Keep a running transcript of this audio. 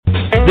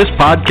This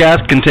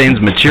podcast contains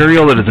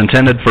material that is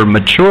intended for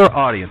mature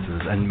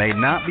audiences and may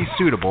not be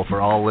suitable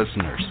for all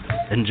listeners.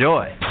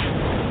 Enjoy.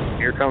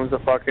 Here comes the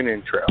fucking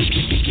intro.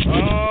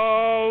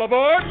 All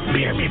aboard!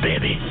 Beer me,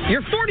 baby.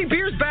 You're 40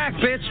 beers back,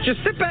 bitch.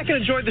 Just sit back and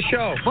enjoy the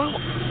show. Well,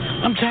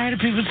 I'm tired of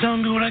people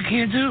telling me what I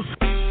can't do.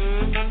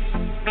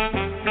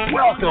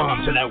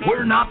 Welcome to the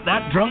We're Not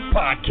That Drunk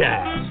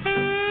podcast.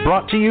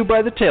 Brought to you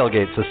by the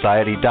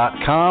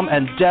TailgateSociety.com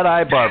and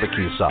Deadeye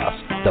Barbecue Sauce,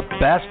 the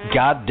best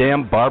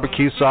goddamn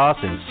barbecue sauce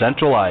in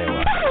Central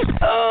Iowa.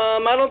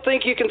 I don't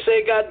think you can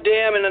say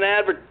goddamn in an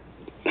advert.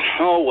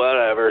 Oh,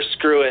 whatever.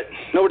 Screw it.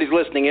 Nobody's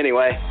listening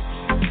anyway.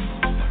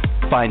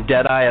 Find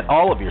Deadeye at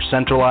all of your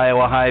Central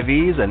Iowa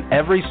Hy-Vees and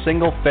every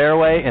single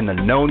fairway in the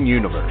known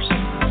universe.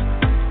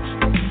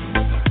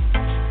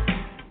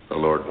 The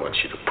Lord wants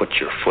you to put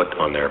your foot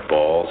on their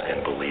balls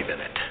and believe in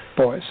it.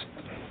 Boys,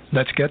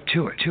 let's get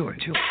to it. Here we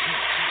go.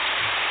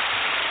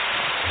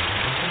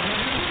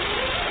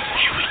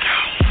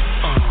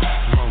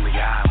 Lonely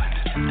Island.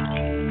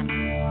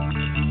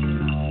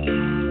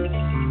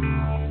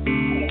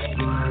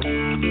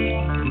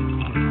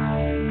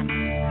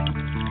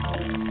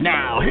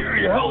 Now, here are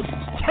your hosts,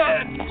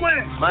 Ted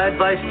Flint. My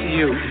advice to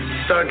you,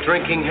 start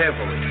drinking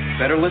heavily.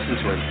 Better listen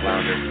to him,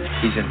 Flounder.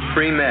 He's in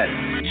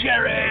pre-med.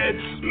 Jared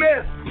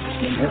Smith.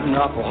 Been hitting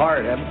awful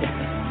hard, haven't you?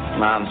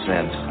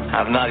 Nonsense.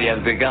 I've not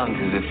yet begun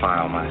to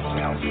defile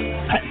myself.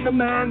 And the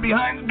man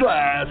behind the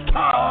glass,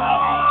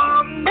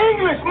 Tom.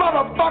 English,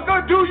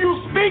 motherfucker, do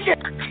you speak it?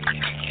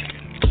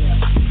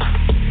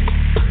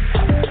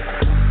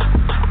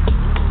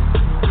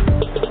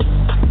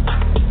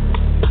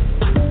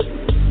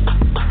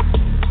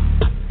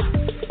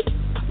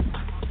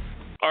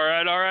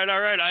 All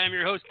right. I am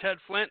your host, Ted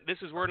Flint. This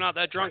is We're Not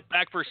That Drunk,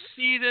 back for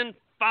Season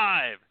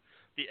 5.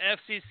 The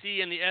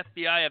FCC and the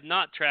FBI have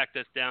not tracked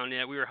us down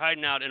yet. We were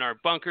hiding out in our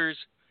bunkers.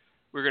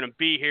 We're going to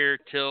be here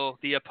till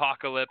the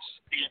apocalypse.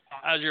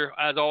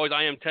 As always,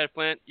 I am Ted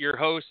Flint, your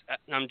host.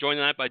 I'm joined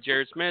tonight by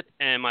Jared Smith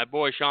and my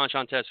boy,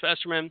 Shantez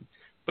Festerman.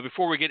 But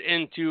before we get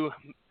into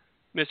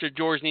Mr.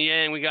 George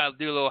Niang, we got to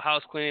do a little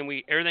house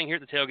cleaning. Everything here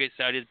at the Tailgate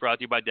Society is brought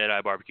to you by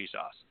Deadeye Barbecue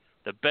Sauce.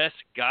 The best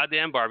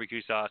goddamn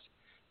barbecue sauce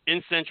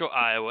in Central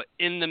Iowa,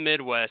 in the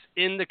Midwest,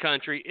 in the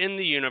country, in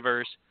the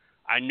universe.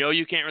 I know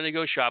you can't really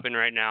go shopping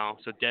right now,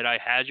 so Deadeye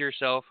has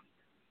yourself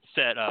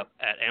set up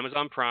at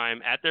Amazon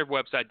Prime at their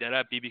website,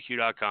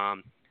 deadeyebbq.com.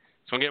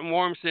 It's going to get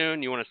warm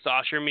soon. You want to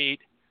sauce your meat,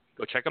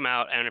 go check them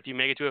out. And if you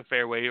make it to a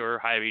fairway or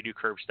a Hy-Vee, do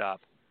curb stop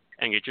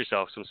and get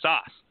yourself some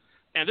sauce.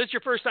 And if this is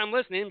your first time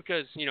listening,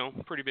 because,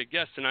 pretty big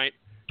guest tonight,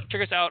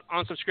 check us out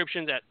on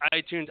subscriptions at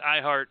iTunes,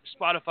 iHeart,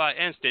 Spotify,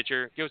 and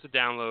Stitcher. Give us a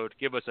download.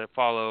 Give us a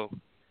follow.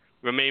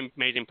 We have an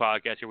amazing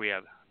podcast here.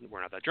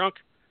 We're Not That Drunk.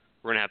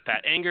 We're going to have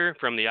Pat Anger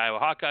from the Iowa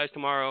Hawkeyes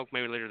tomorrow,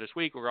 maybe later this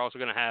week. We're also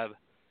going to have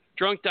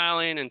Drunk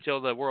Dialing Until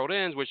the World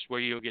Ends,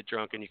 where you'll get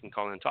drunk and you can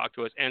call in and talk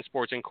to us, and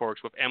Sports and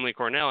Corks with Emily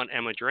Cornell and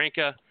Emily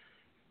Duranka,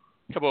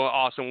 a couple of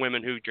awesome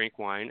women who drink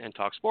wine and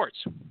talk sports.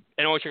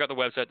 And always check out the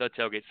website,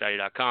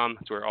 thetailgatesociety.com.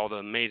 It's where all the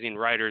amazing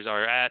writers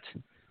are at.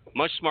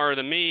 Much smarter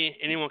than me.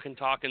 Anyone can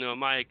talk into a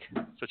mic,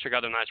 so check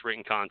out the nice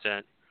written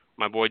content.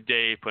 My boy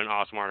Dave put an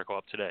awesome article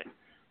up today.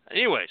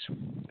 Anyways,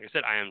 like I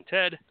said, I am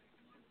Ted.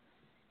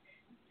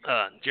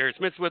 Jared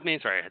Smith's with me.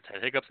 Sorry, I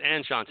had hiccups.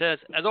 And Shantez.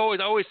 As always,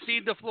 I always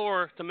cede the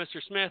floor to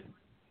Mr. Smith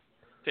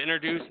to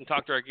introduce and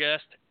talk to our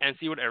guest and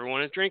see what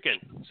everyone is drinking.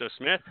 So,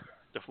 Smith,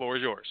 the floor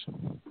is yours.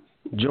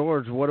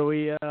 George, what are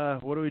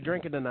we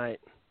drinking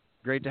tonight?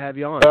 Great to have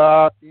you on.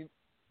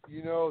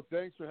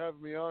 Thanks for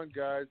having me on,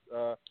 guys.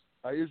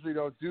 I usually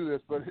don't do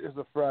this, but it is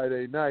a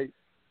Friday night.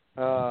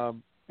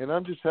 And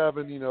I'm just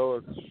having,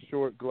 a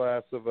short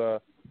glass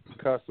of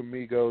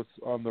Casamigos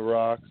on the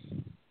rocks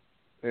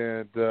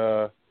and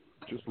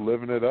just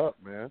living it up,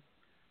 man.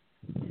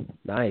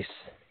 Nice.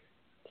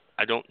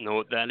 I don't know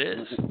what that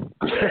is.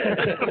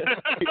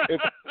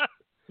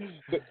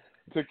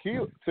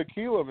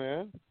 Tequila,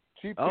 man.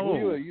 Cheap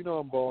tequila.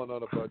 I'm balling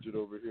on a budget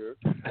over here.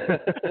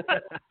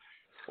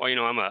 Well,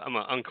 I'm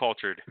a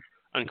uncultured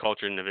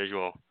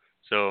individual.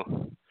 So,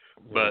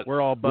 but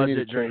we're all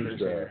budget drinkers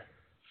here.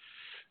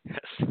 Yes.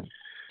 How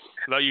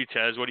about you,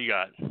 Tez? What do you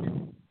got?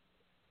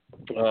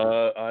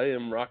 I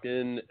am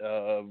rocking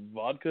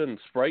vodka and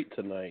Sprite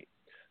tonight.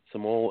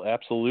 Some old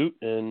Absolute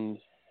and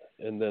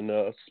then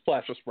a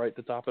splash of Sprite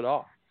to top it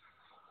off.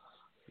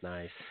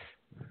 Nice.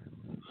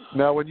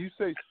 Now, when you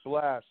say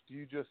splash, do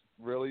you just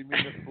really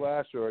mean a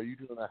splash, or are you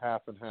doing a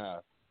half and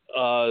half?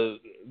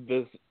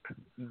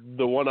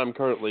 The one I'm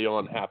currently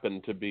on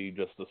happened to be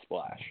just a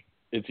splash.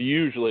 It's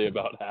usually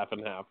about half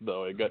and half,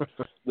 though. It got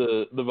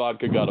the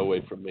vodka got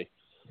away from me.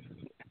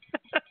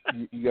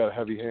 You got a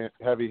heavy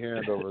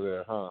hand over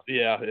there, huh?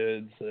 Yeah,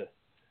 it's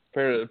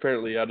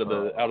apparently out of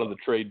the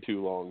trade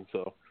too long.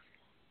 So,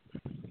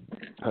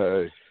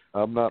 hey,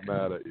 I'm not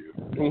mad at you.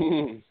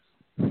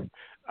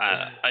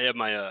 I have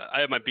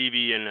my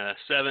BB in a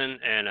 7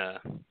 and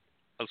a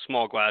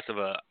small glass of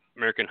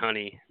American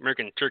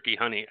turkey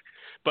honey,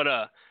 but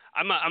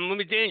I'm gonna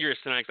be dangerous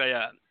tonight.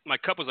 'Cause my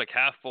cup was like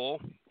half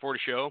full before the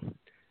show,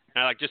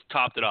 and I just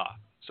topped it off.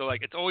 So,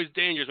 like, it's always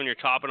dangerous when you're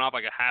topping off,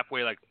 like, a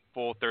halfway, like,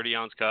 full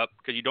 30-ounce cup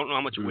because you don't know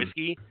how much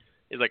whiskey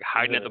is, like,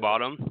 hiding at the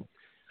bottom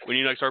when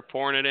you, like, start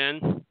pouring it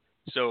in.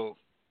 So,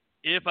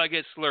 if I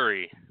get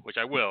slurry, which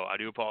I will, I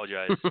do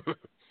apologize,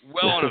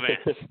 well in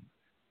advance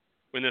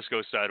when this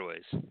goes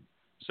sideways.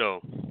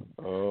 So,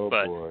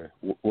 boy,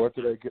 what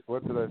did I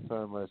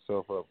sign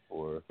myself up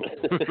for?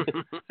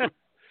 I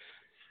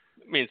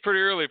mean, it's pretty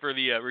early for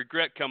the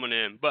regret coming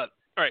in, but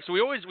all right. So we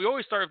always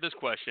start with this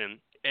question,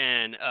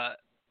 and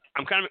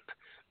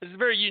this is a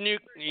very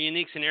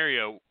unique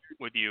scenario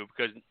with you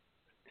because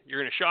you're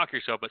going to shock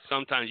yourself, but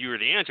sometimes you are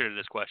the answer to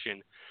this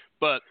question.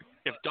 But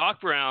if Doc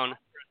Brown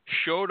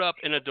showed up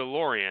in a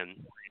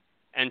DeLorean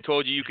and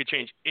told you could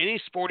change any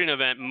sporting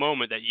event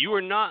moment that you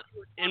were not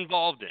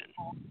involved in,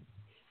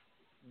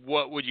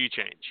 what would you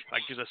change?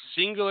 Like just a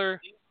singular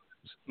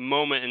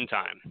moment in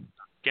time.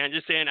 Can't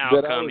just say an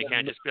outcome. You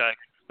can't just be like,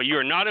 but you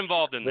are not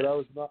involved in this. I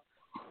was not.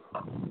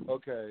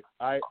 Okay,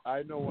 I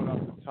know one off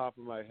the top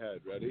of my head.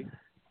 Ready?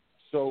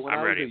 So when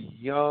I was a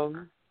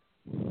young,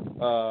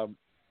 I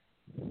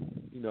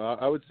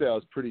would say I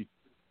was pretty,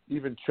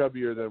 even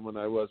chubbier than when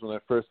I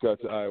first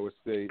got to Iowa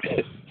State.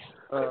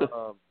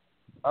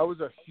 I was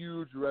a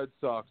huge Red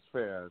Sox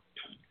fan,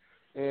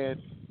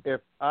 and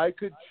if I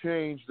could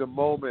change the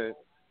moment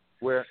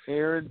where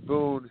Aaron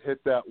Boone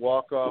hit that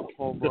walk-off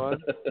home run,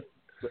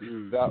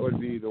 that would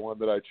be the one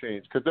that I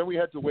changed. Because then we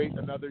had to wait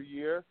another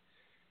year,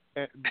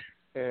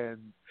 and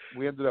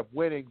we ended up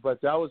winning.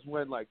 But that was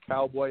when, like,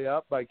 Cowboy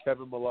Up by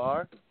Kevin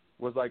Millar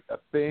was, like, a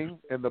thing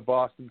in the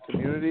Boston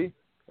community.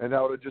 And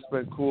that would have just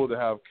been cool to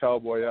have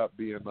Cowboy Up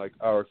being, like,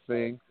 our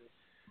thing.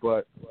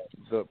 But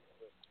the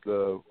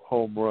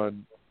home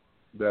run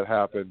that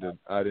happened, and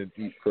I didn't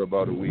eat for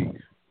about a week.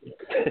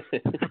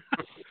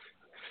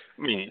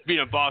 I mean, being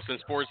a Boston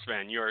sports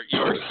fan, you're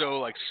so,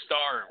 like,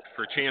 starved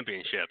for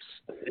championships.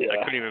 Yeah.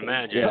 I couldn't even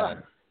imagine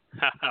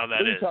how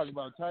that is. You talking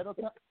about title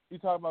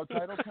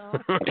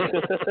count?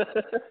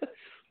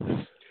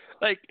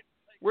 Like,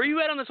 where are you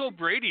at on this whole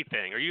Brady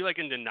thing? Are you, like,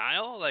 in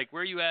denial? Like,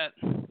 where are you at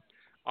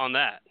on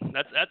that?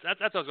 That's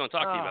what I was going to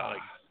talk to you about.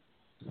 Like,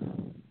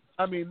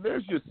 I mean,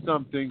 there's just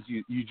some things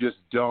you just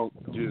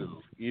don't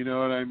do. You know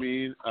what I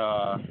mean?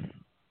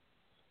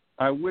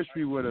 I wish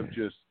we would have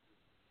just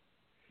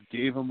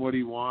gave him what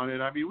he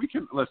wanted. I mean,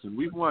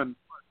 we've won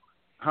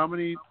how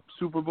many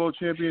Super Bowl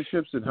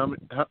championships, and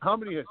how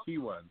many has he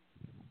won?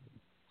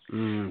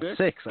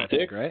 6, I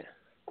think, right?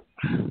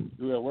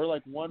 Yeah, we're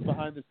like one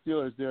behind the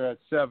Steelers. They're at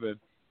 7.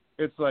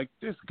 It's like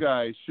this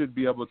guy should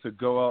be able to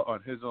go out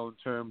on his own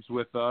terms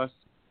with us.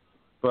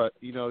 But,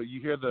 you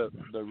hear the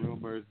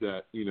rumors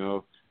that,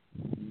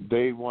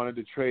 they wanted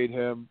to trade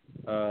him,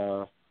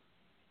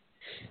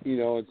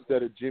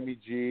 instead of Jimmy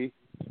G.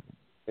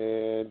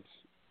 And,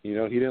 he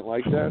didn't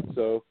like that.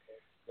 So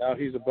now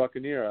he's a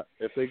Buccaneer.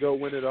 If they go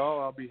win it all,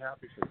 I'll be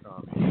happy for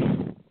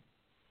Tom.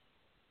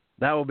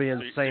 That will be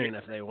insane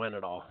if they win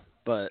it all.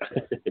 But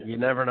you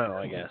never know,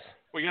 I guess.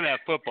 We got to have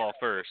football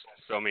first.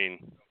 So, I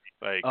mean,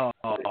 like.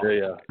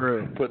 Yeah.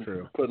 True.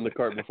 Putting the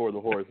cart before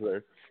the horse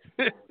there.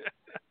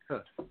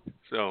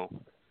 So,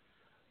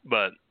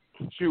 but.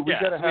 Shoot, we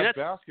got to have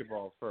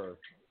basketball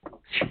first.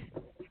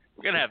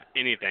 We got to have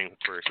anything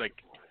first. Like,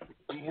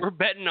 we're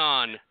betting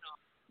on.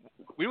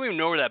 We don't even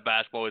know where that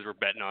basketball is we're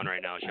betting on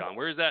right now, Sean.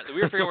 Where is that? Did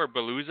we ever figure out where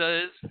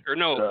Beluga is? Or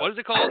no, what is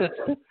it called?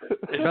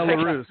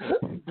 Belarus.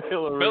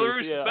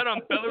 Belarus. Yeah. Bet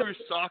on Belarus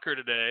soccer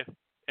today.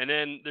 And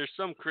then there's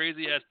some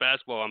crazy-ass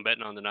basketball I'm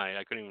betting on tonight.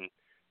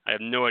 I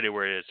have no idea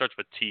where it is. It starts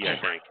with T, I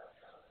think.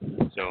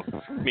 So,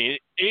 I mean,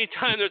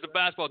 anytime there's a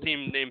basketball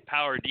team named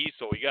Power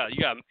Diesel,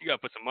 you got to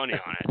put some money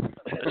on it.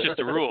 That's just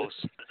the rules.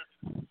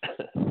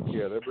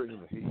 Yeah, they're bringing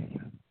the heat.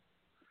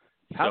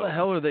 How the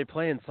hell are they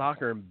playing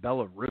soccer in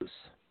Belarus?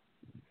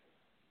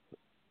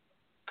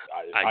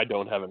 I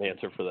don't have an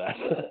answer for that.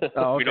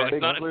 Oh, okay.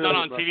 It's not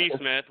on TV,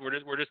 Smith.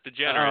 We're just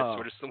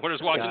degenerates. We're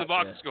just watching the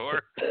box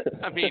score.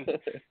 I mean,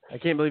 I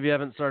can't believe you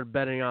haven't started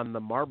betting on the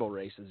marble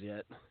races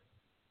yet.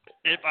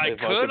 If I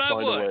could, I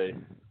find would. a way.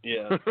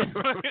 Yeah.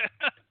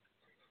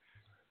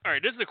 All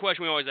right, this is the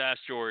question we always ask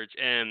George,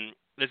 and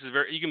this is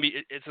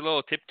it's a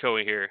little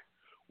tiptoey here.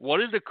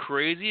 What is the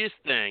craziest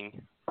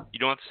thing, you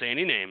don't have to say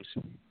any names,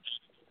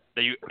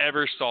 that you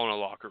ever saw in a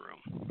locker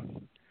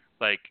room?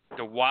 Like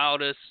the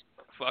wildest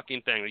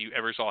fucking thing that you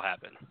ever saw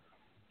happen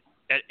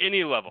at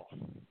any level.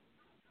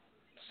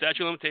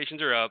 Statute of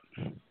limitations are up.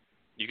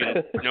 You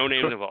can no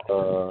names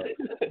involved.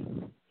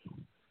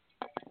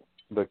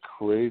 The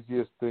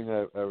craziest thing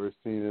I've ever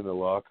seen in a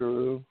locker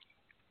room?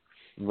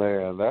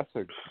 Man, that's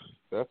a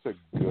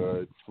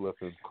good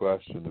flippant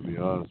question, to be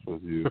honest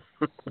with you.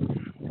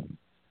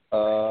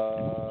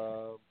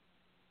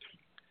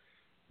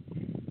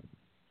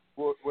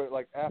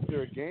 Like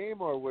after a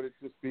game, or would it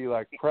just be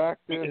like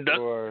practice?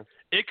 Or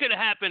it could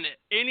happen at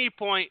any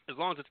point as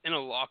long as it's in a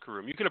locker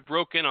room. You could have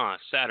broke in on a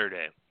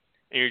Saturday,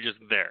 and you're just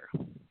there.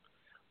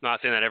 Not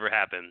saying that ever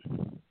happened,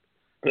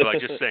 but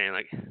like just saying,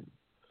 like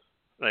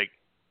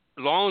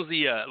as long as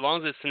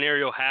the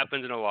scenario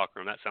happens in a locker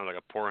room. That sounds like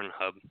a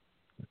Pornhub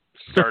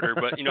starter,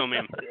 but you know,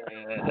 man.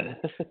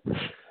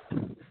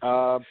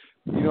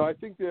 I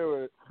think there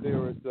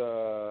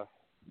was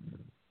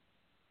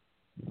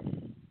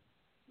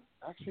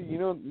actually,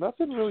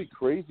 nothing really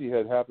crazy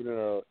had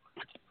happened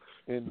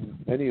in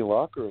any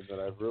locker room that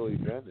I've really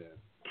been in.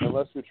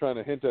 Unless you're trying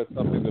to hint at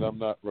something that I'm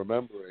not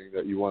remembering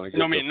that you want to get.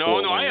 No,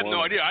 I have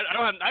no idea.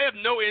 I have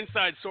no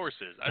inside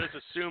sources. I just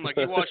assume like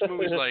you watch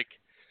movies like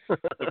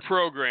The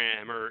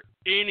Program or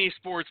any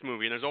sports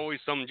movie, and there's always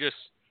some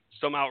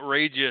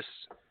outrageous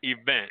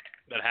event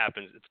that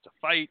happens. If it's a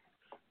fight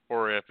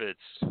or if it's,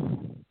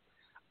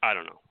 I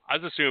don't know. I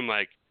just assume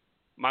like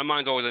my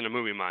mind's always in the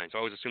movie mind, so I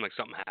always assume like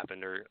something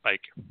happened or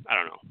like I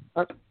don't know.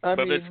 I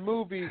mean,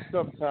 movies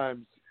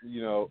sometimes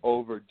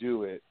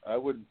overdo it. I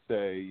wouldn't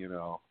say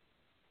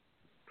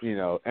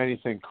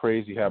anything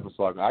crazy happens.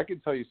 I can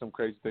tell you some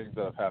crazy things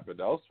that have happened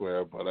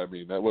elsewhere, but I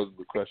mean, that wasn't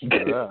the question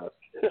you asked.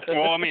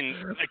 Well, I mean,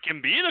 it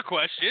can be the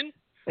question.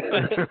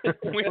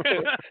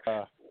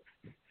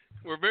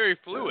 We're very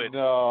fluid.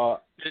 No.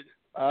 Did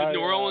New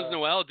Orleans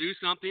Noel do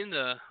something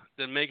to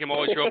make him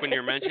always show up in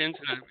your mentions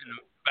in a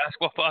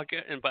basketball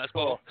pocket and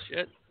basketball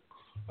shit?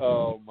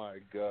 Oh my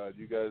God,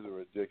 you guys are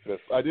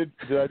ridiculous. I didn't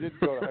go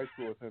to high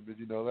school with him. Did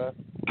you know that?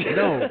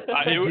 No.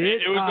 It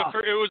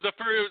was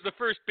the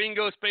first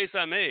bingo space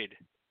I made.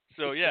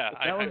 So yeah,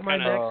 that was my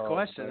next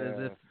question: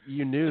 is if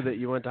you knew that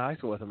you went to high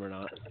school with him or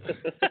not.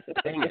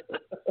 Dang it!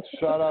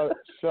 Shout out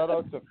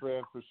to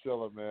Fran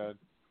Fraschilla, man.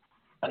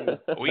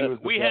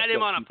 We had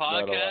him on a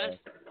podcast,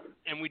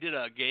 and we did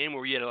a game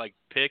where we had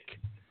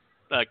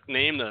to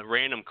name the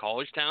random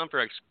college town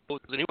for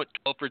schools, and he went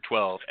 12 for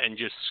 12 and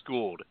just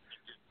schooled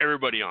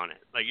everybody on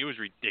it. Like, it was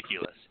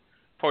ridiculous.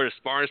 Probably the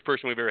smartest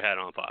person we've ever had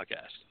on a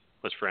podcast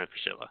was Fran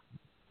Fraschilla.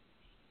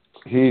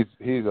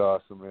 He's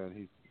awesome,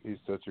 man. He's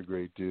such a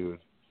great dude.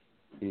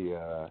 He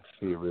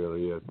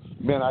really is.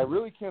 Man, I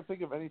really can't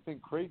think of anything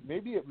crazy.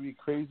 Maybe it would be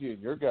crazy in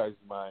your guys'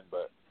 mind,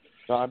 but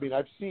no, I mean,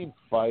 I've seen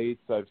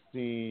fights. I've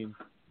seen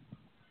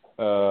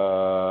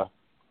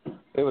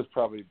it was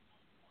probably,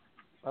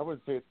 I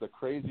wouldn't say it's the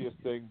craziest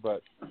thing,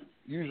 but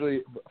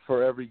usually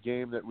for every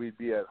game that we'd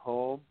be at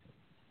home,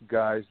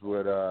 guys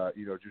would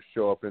just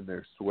show up in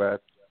their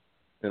sweats,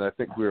 and I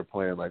think we were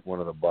playing like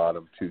one of the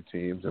bottom two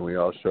teams, and we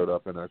all showed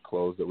up in our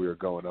clothes that we were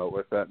going out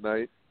with that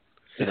night,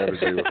 and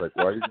everybody was like,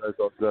 "Why are you guys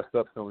all dressed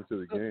up coming to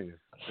the game?"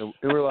 And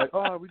we're like,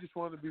 "Oh, we just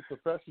wanted to be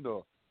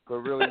professional," but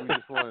really we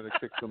just wanted to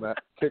kick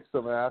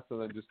some ass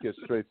and then just get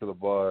straight to the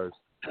bars.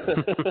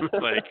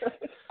 Like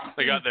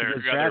they got their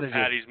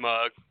Patty's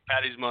mug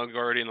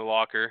already in the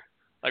locker.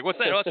 Like, what's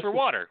that? Oh, it's for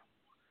water.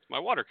 My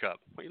water cup.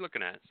 What are you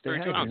looking at? It's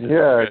 32 ounces.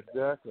 Yeah,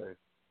 exactly.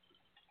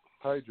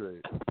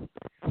 Hydrate.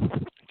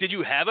 Did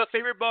you have a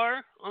favorite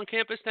bar on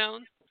Campus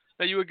Town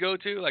that you would go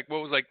to? Like,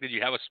 did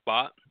you have a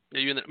spot?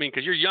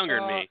 Because you're younger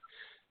than me,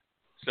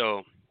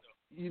 so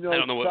I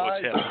don't know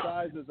what's hip.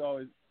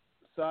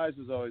 Size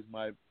is always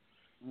my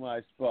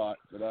spot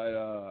that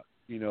I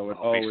would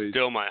always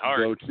still my heart.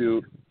 Go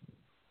to.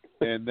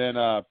 And then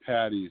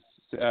Patty's.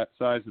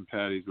 Size and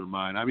Patty's were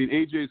mine. I mean,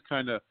 AJ's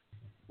kind of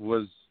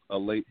was a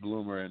late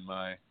bloomer in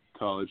my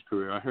college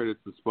career. I heard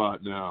it's the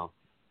spot now.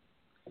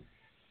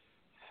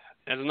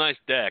 It has a nice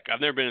deck. I've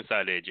never been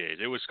inside AJ's.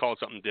 It was called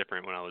something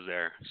different when I was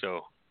there.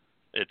 So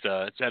it's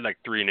had like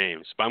 3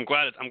 names. But I'm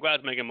glad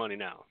it's making money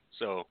now.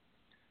 So,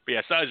 but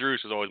yeah, Size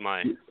Roost was always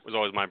my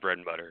bread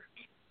and butter.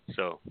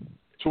 So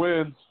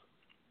twins.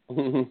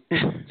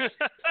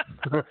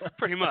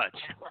 Pretty much.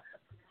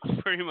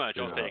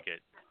 I'll take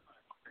it.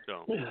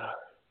 So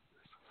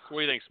what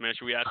do you think, Smith?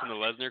 Should we ask him the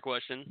Lesnar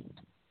question?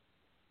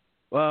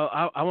 Well,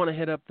 I want to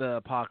hit up the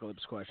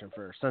apocalypse question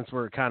first, since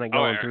we're kind of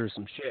going through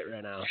some shit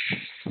right now.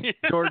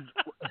 George,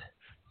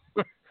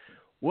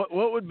 what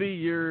would be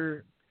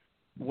your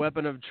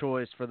weapon of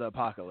choice for the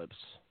apocalypse?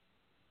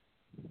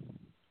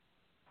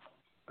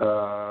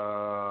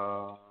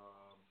 I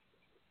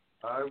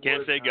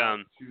can't say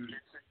gun.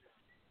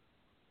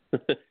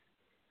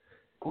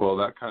 Well,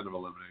 that kind of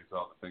eliminates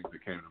all the things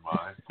that came to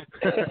mind.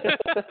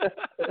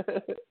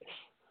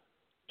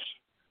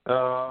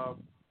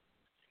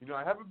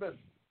 I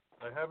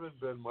haven't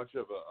been much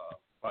of a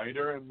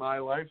fighter in my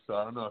life, so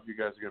I don't know if you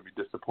guys are going to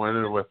be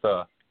disappointed with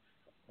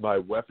my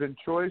weapon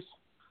choice.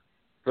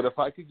 But if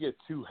I could get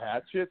 2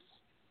 hatchets,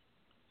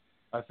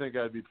 I think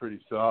I'd be pretty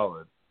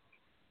solid.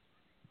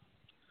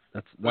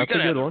 That's we gotta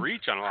a good one.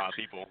 Reach on a lot of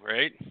people,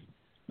 right?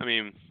 I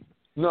mean,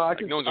 no, I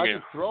can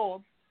throw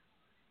them.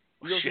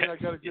 You don't think I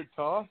got a good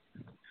toss?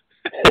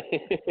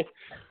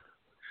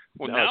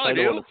 Well, now I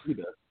do.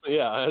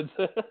 Yeah.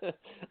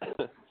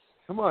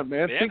 Come on,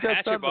 man. They have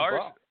hatchet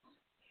bars.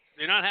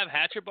 Do you not have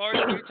hatchet bars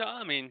in Utah?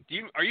 I mean,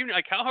 are you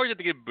how hard is it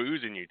to get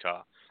booze in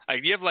Utah?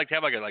 Like, do you have to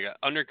have an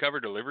undercover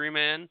delivery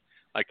man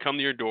come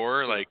to your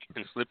door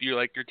and slip you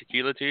your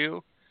tequila to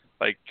you?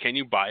 Like, can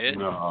you buy it?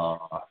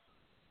 No.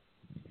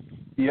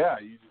 Yeah,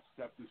 you just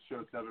have to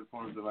show 7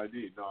 forms of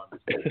ID. No, I'm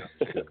just kidding.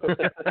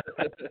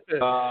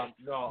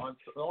 No,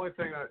 the only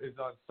thing is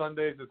on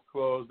Sundays it's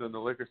closed and the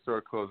liquor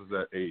store closes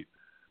at 8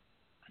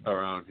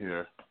 around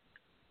here.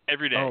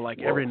 Every day. Oh,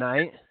 every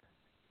night?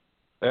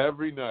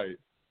 Every night.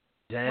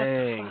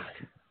 Dang.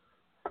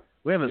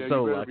 We haven't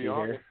so lucky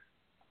here.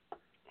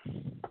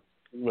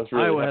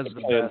 Iowa has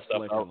the best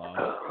liquor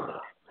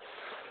law.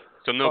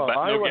 So no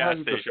gas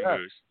station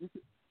booze.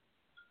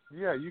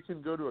 You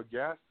can go to a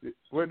gas.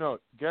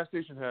 Gas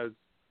station has.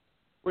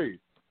 Wait,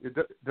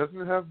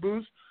 doesn't it have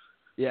booze?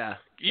 Yeah.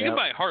 You can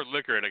buy hard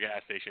liquor at a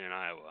gas station in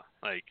Iowa.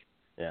 Like,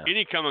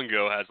 any come and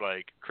go has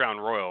like Crown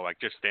Royal, like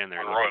just stand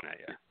there and looking at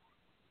you.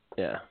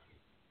 Yeah.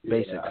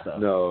 Basic stuff.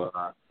 No,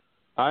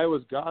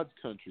 Iowa's God's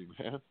country,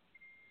 man.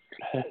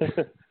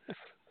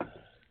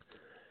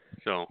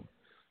 So,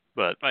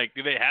 but like,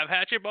 do they have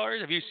hatchet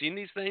bars? Have you seen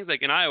these things?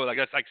 Like in Iowa, like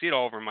I see it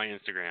all over my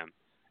Instagram.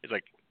 It's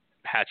like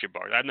hatchet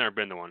bars. I've never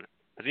been to one.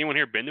 Has anyone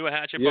here been to a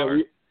hatchet bar?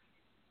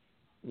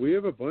 We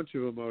have a bunch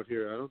of them out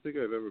here. I don't think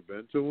I've ever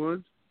been to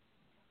one.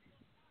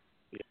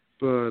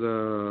 But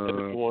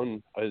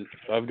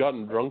I've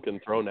gotten drunk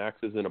and thrown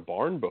axes in a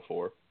barn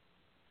before,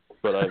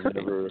 but I've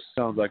never.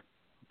 Sounds like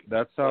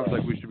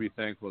we should be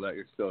thankful that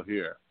you're still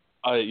here.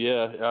 I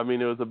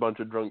mean, it was a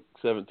bunch of drunk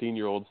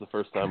 17-year-olds the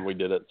first time we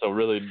did it. So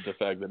really, the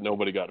fact that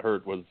nobody got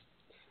hurt was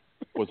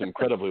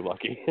incredibly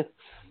lucky.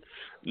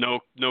 No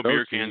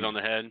beer cans on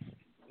the head.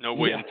 No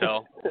wait and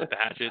tell with the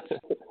hatchets.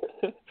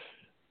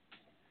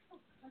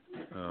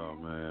 Oh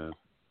man.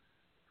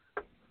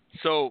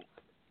 So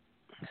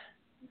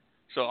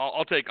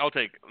I'll take.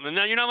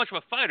 Now you're not much of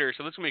a fighter,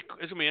 so this is gonna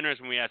be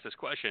interesting when we ask this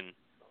question.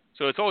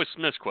 So it's always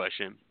Smith's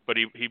question, but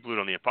he blew it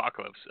on the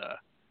Apocalypse.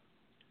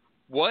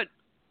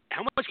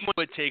 How much money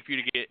would it take for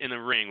you to get in the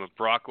ring with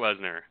Brock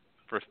Lesnar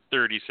for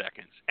 30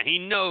 seconds? And he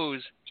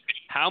knows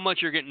how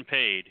much you're getting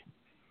paid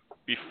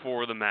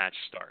before the match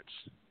starts.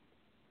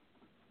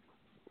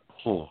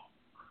 Oh.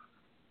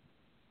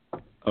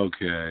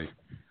 Okay.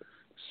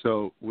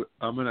 So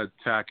I'm going to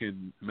tack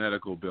in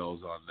medical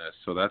bills on this.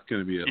 So that's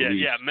going to be at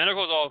least. Yeah,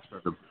 medical's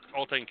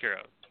all taken care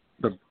of.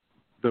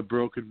 The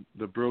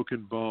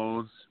broken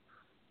bones.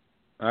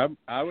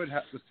 I would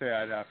have to say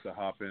I'd have to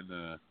hop in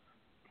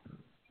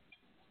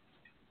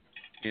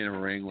a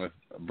ring with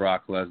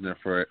Brock Lesnar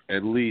for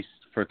at least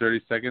for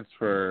 30 seconds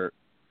for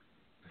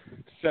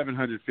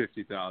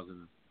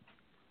 $750,000.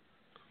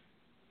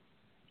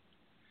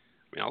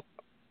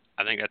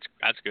 I think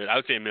that's good. I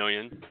would say $1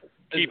 million.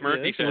 Keith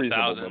Murphy said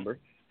 1,000.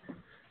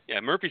 Yeah,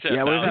 Murphy said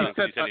 1,000.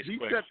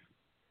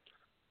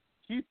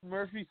 Keith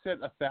Murphy said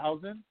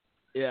 1,000.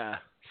 Yeah.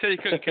 Said he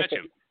couldn't catch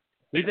him.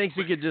 He thinks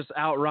he could just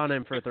outrun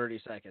him for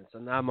 30 seconds,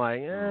 and I'm like,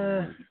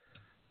 I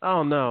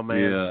don't know,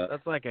 man. Yeah.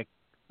 That's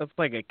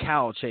like a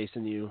cow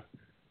chasing you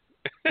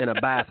in a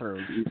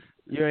bathroom.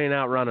 You ain't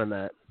outrunning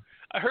that.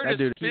 I heard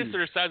his fists are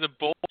the size of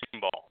bowling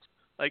balls.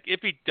 Like,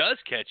 if he does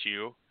catch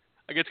you,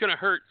 like, it's going to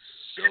hurt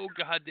so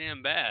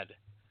goddamn bad.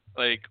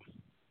 Like,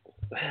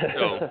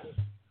 so.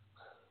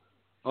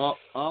 All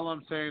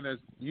I'm saying is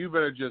you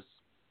better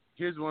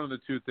here's one of the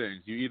two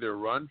things. You either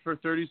run for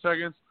 30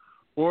 seconds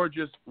or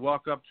just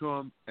walk up to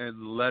him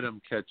and let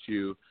him catch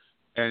you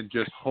and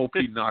just hope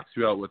he knocks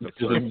you out with a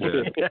flip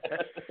stick.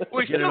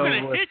 Well, he's still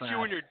going to hit you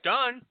when you're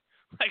done.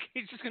 Like,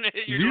 he's just going to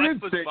hit your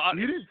lifeless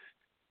body.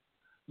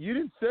 You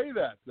didn't say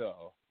that,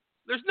 though.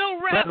 There's no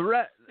rest.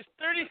 There's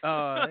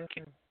 30.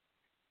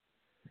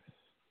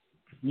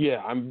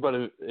 Yeah, but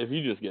if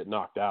you just get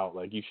knocked out,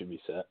 like, you should be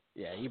set.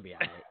 Yeah, you'd be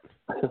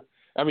out.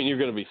 I mean, you're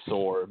going to be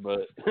sore,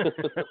 but.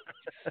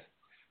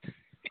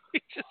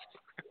 Jesus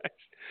Christ.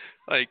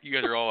 Like, you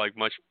guys are all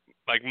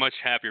much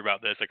happier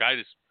about this. Like, I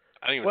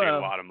think it would take a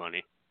lot of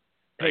money.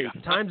 Hey,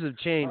 times have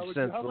changed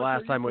since the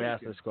last time we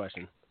asked this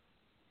question.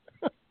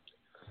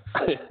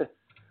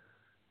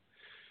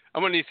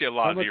 I'm gonna need to see a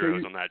lot of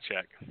zeros on that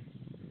check.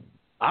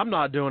 I'm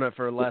not doing it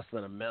for less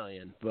than $1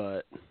 million,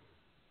 but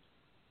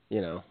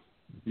you know.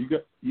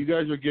 You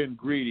guys are getting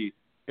greedy.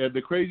 And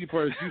the crazy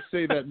part is you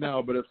say that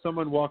now, but if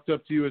someone walked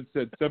up to you and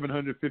said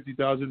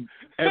 $750,000,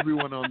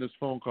 everyone on this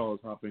phone call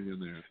is hopping in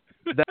there.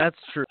 That's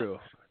true.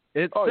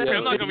 I'm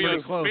not gonna be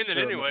able to spend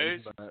it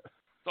anyways.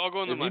 It's all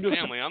going to my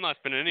family. I'm not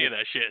spending any of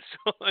that shit.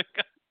 So like,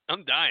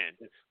 I'm dying.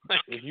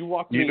 Like, if you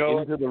walked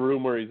into the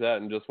room where he's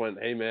at and just went,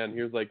 "Hey man,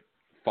 here's like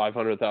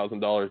 $500,000.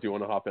 Do you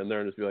want to hop in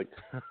there?" and just be like,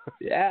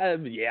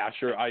 "Yeah,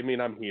 sure. I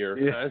mean, I'm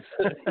here."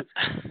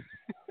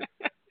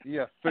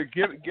 Yeah,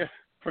 forget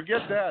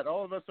that.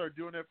 All of us are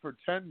doing it for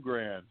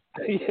 $10,000.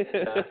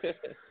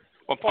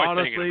 Well,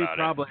 honestly,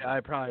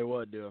 I probably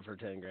would do it for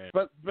 $10,000.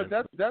 But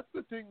that's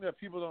the thing that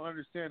people don't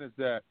understand is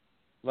that,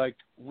 like,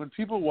 when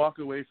people walk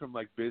away from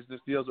like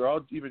business deals, or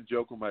I'll even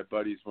joke with my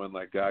buddies when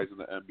like guys in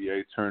the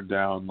NBA turn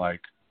down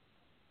like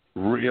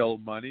real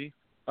money.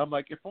 I'm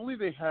like, if only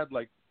they had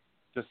like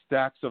the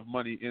stacks of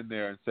money in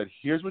there and said,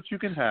 "Here's what you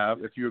can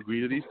have if you agree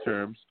to these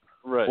terms."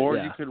 Right. Or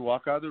you could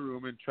walk out of the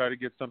room and try to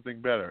get something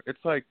better.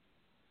 It's like,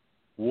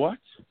 what?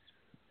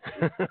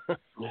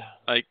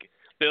 Like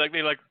they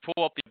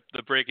pull up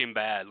the Breaking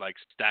Bad like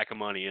stack of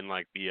money in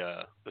like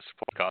the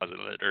support closet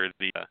or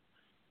the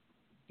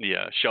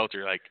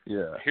shelter. Like,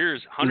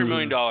 here's $100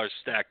 million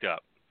stacked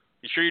up.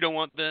 You sure you don't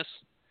want this?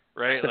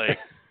 Right? Like,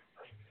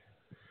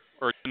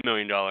 or $2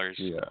 million.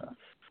 Yeah.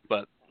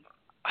 But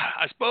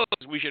I suppose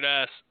we should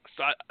ask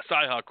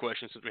Sci-Hawk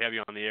questions since we have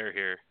you on the air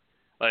here.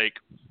 Like,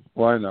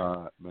 Why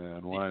not,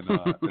 man? Why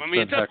not? I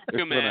mean, it's up to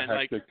you, man. Been a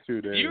hectic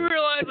 2 days. Do you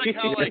realize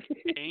how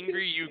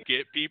angry you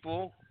get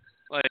people?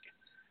 Like,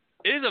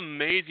 it is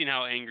amazing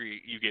how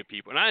angry you get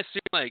people. And I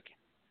assume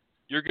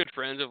you're good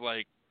friends of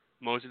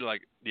most of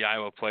the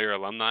Iowa player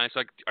alumni.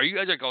 So are you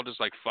guys all just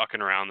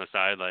fucking around the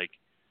side?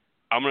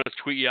 I'm gonna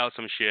tweet you out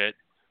some shit,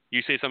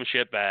 you say some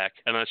shit back,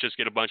 and let's just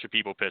get a bunch of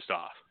people pissed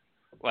off.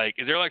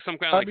 Is there some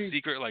kind of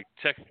secret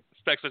text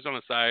message on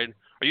the side?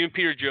 Are you and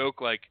Peter joke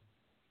ha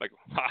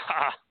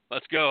ha,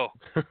 let's go?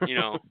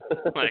 No.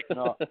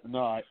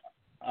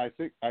 I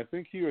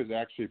think he was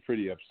actually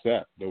pretty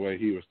upset the way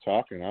he was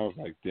talking. I was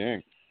like,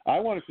 dang. I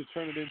wanted to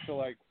turn it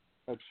into a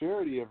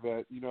charity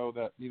event,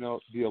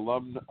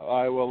 the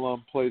Iowa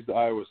alum plays the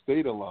Iowa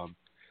State alum.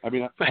 I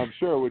mean, I'm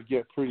sure it would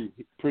get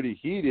pretty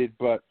heated,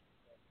 but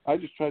I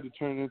just tried to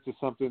turn it into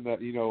something that,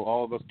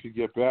 all of us could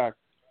get back.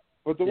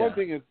 But the one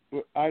thing is,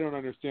 I don't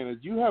understand is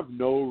you have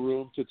no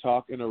room to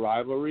talk in a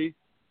rivalry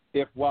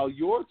if while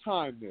your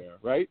time there,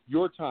 right,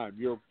 your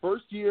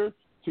first year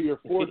to your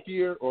fourth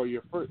year or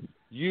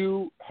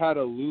you had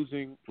a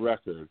losing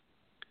record.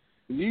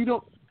 You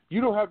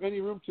don't have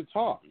any room to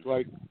talk.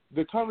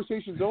 The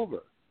conversation's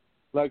over.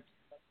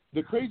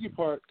 The crazy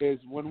part is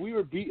when we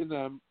were beating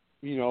them,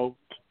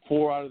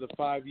 4 out of the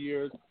 5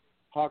 years,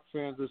 Hawk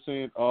fans were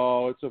saying,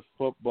 oh, it's a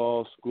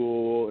football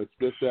school, it's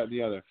this, that, and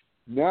the other.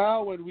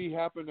 Now when we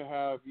happen to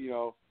have,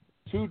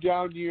 2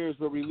 down years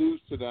where we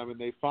lose to them and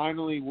they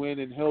finally win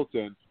in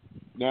Hilton,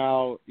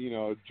 now,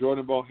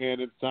 Jordan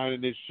Bohannon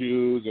signing his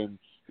shoes and,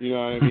 you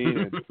know what I mean?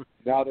 And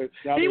now they're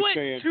went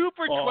saying 2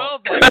 for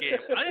 12 that game.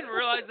 I didn't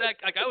realize that.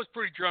 I was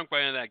pretty drunk by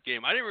the end of that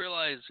game. I didn't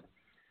realize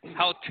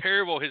how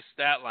terrible his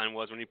stat line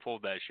was when he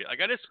pulled that shit.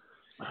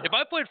 If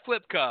I played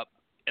Flip Cup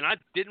and I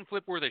didn't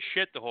flip worth a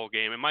shit the whole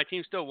game and my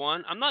team still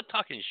won, I'm not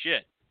talking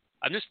shit.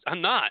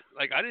 I'm not.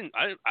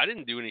 I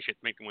didn't do any shit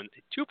to make them win.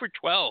 2 for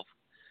 12.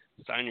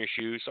 Sign your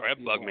shoes. Sorry,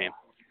 that bugged me.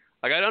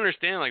 I'd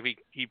understand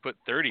he put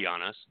 30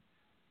 on us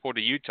for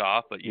the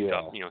Utah, but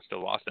Utah,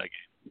 still lost that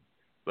game.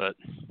 But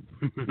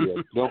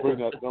yeah, don't bring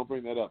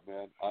that up,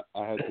 man.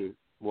 I had to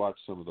watch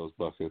some of those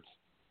buckets.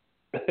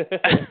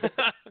 I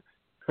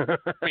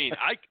mean,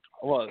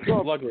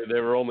 luckily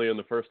they were only in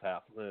the first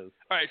half. All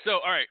right.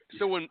 So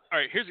when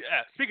here's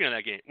speaking of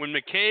that game, when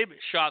McCabe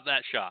shot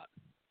that shot,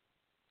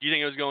 do you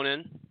think it was going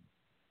in?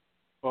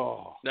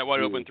 Oh, that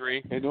wide open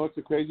 3. And what's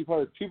the crazy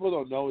part is people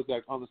don't know is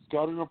on the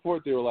scouting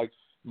report they were like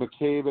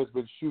McCabe has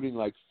been shooting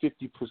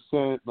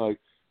 50%,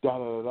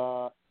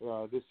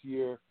 this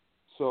year.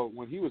 So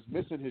when he was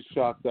missing his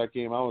shots that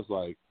game, I was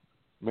like,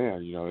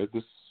 man,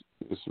 this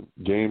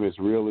game is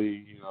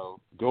really,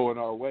 going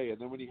our way. And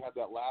then when he had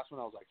that last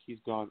one, I was like, he's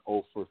gone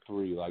 0 for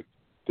 3.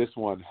 This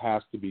one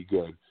has to be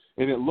good.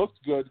 And it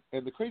looked good.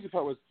 And the crazy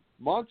part was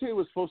Monte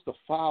was supposed to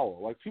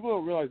foul. People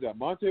don't realize that.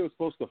 Monte was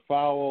supposed to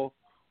foul.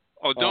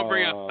 Oh, don't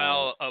bring up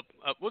foul up.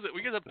 Was it?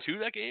 We got up 2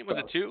 that game? Was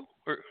it 2?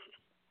 Or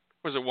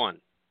was it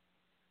 1?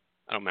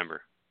 I don't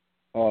remember.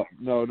 Oh,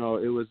 no.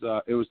 It was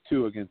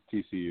 2 against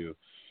TCU.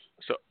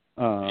 So,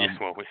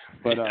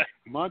 but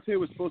Monte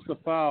was supposed to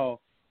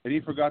foul, and he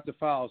forgot to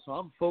foul. So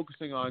I'm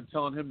focusing on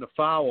telling him to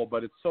foul,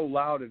 but it's so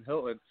loud in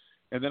Hilton.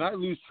 And then I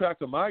lose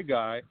track of my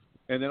guy,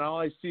 and then all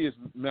I see is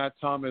Matt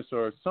Thomas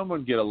or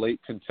someone get a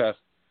late contest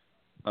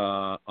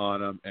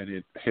on him, and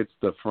it hits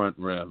the front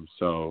rim.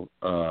 So,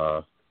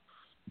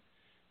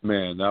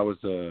 man, that was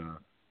a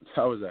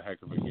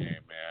heck of a game,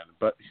 man.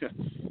 But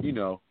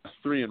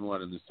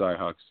 3-1 in the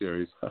Cy-Hawk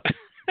series.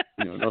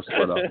 No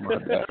sweat off my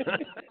back.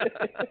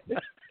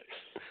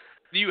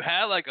 Do you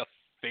have a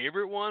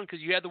favorite one?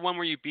 Because you had the one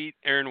where you beat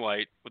Aaron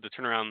White with the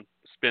turnaround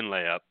spin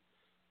layup.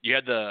 You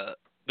had the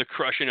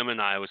crushing him in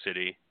Iowa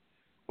City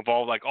with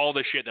all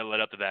the shit that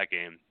led up to that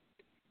game.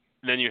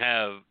 And then you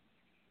have,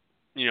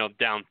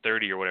 down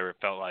 30 or whatever it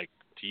felt like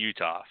to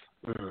Utah.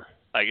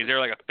 Is there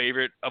a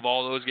favorite of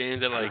all those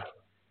games that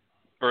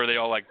or are they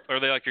all are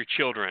they your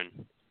children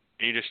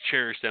and you just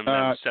cherish them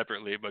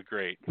separately but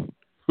great?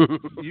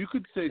 You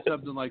could say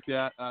something like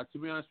that. To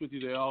be honest with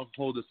you, they all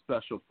hold a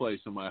special place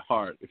in my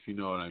heart, if you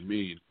know what I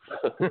mean.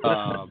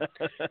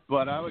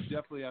 But I would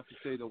definitely have to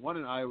say the one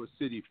in Iowa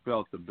City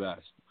felt the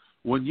best.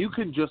 When you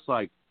can just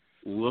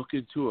look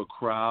into a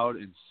crowd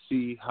and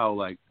see how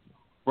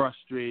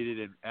frustrated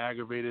and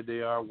aggravated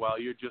they are while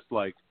you're just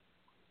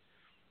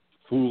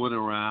fooling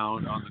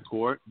around on the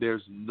court,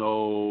 there's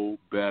no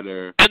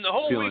better And the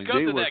whole feeling. week up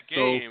to that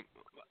game,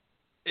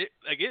 it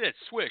had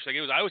switched. It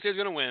was Iowa State was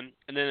going to win,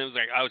 and then it was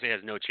Iowa State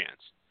has no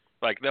chance.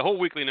 The whole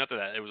week leading up to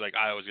that, it was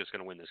Iowa's just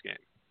going to win this game.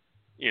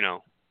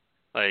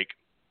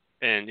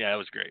 And yeah, it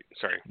was great.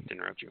 Sorry to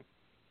interrupt you.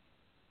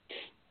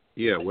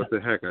 Yeah, what the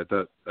heck? I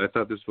thought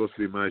this was supposed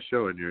to be my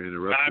show, and you're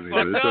interrupting me.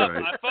 But it's all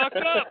right. I fucked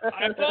up.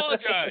 I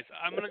apologize.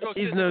 I'm going to go.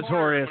 He's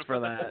notorious for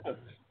that.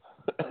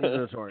 He's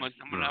notorious.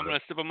 I'm going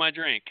to sip on my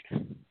drink.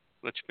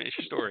 Let you finish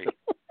your story.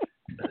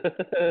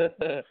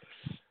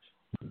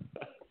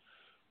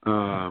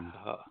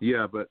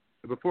 Yeah, but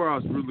before I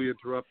was rudely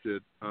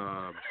interrupted,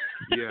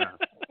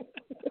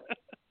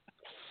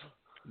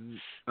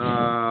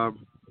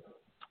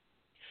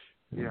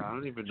 Yeah, I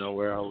don't even know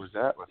where I was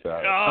at with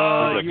that.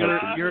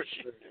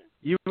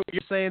 You're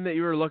saying that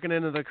you were looking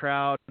into the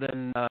crowd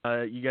and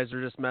you guys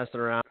were just messing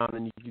around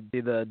and you could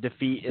see the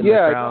defeat in the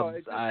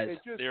crowd's eyes.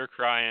 They were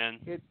crying.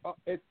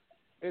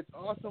 It's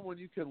awesome when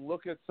you can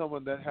look at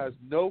someone that has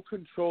no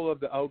control of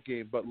the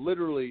outgame, but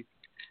literally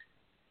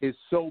is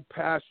so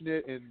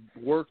passionate and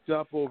worked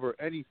up over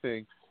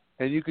anything,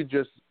 and you can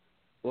just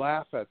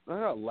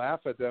not laugh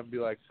at them and be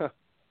like, huh,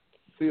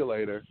 see you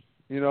later,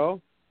 you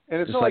know? And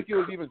it's not like it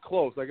was even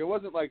close. Like, it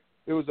wasn't like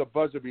it was a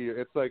buzzer beater.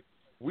 It's like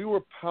we were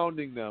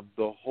pounding them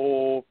the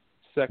whole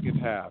second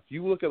half.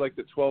 You look at, like,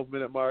 the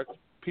 12-minute mark,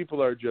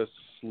 people are just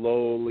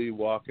slowly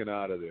walking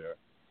out of there.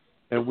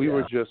 And we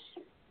were just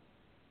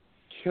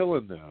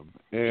killing them.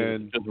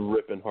 And just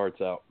ripping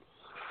hearts out.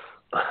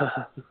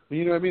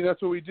 You know what I mean?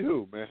 That's what we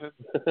do, man.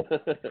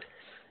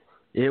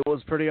 It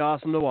was pretty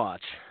awesome to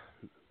watch.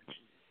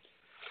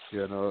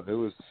 Yeah, no, it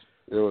was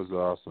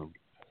awesome.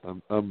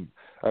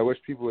 I wish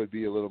people would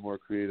be a little more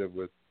creative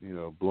with, you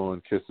know,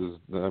 blowing kisses.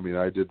 I mean,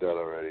 I did that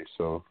already,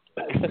 so.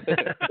 Took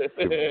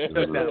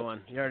that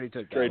one. You already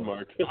took that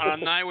trademark.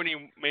 On a night when he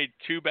made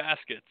 2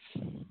 baskets,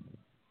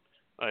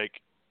 like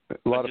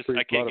a lot of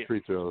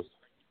free throws.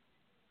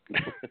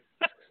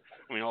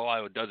 I mean, all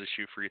Iowa does is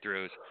shoot free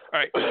throws. All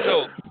right,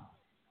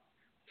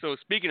 so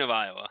speaking of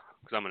Iowa,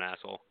 because I'm an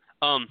asshole,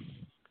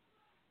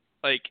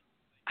 like,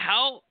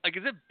 how, like,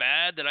 is it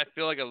bad that I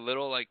feel like a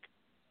little, like,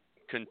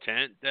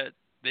 content that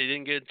they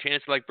didn't get a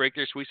chance to, like, break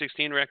their Sweet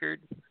 16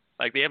 record?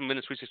 Like, they haven't been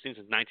in Sweet 16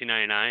 since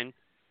 1999,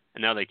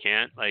 and now they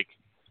can't. Like,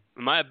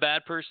 am I a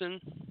bad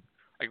person?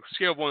 Like,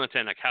 scale of 1 to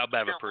 10, like, how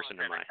bad of a person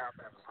am I?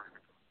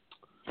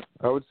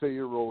 I would say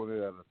you're rolling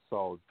it at a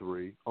solid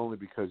 3, only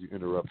because you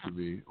interrupted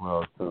me when I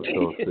was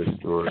telling a sick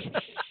story.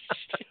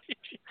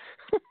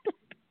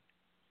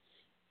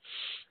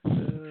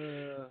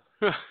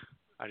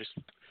 I just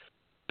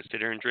sit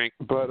here and drink.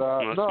 But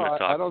no,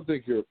 I don't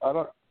think you're. I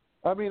don't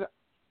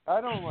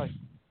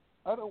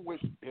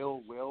wish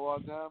ill will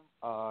on them.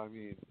 I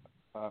mean,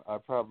 I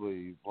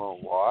probably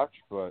won't watch,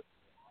 but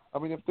I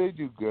mean, if they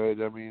do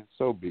good, I mean,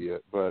 so be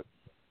it. But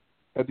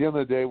at the end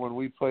of the day, when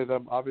we play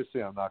them,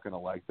 obviously I'm not going to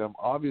like them.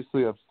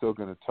 Obviously, I'm still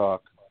going to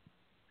talk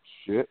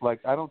shit. Like,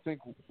 I don't think.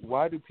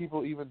 Why do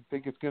people even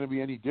think it's going to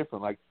be any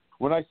different? Like,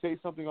 when I say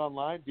something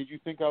online, did you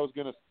think I was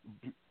going to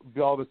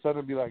all of a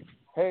sudden be like,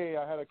 hey,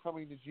 I had a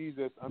coming to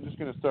Jesus, I'm just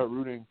going to start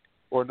rooting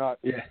or not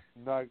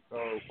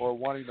or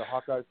wanting the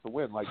Hawkeyes to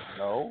win? Like,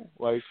 no.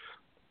 Like,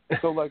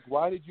 so, like,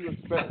 why did you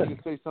expect me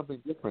to say something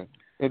different?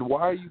 And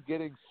why are you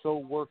getting so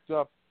worked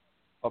up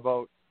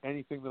about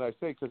anything that I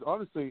say? Because,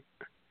 honestly,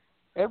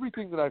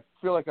 everything that I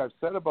feel like I've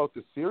said about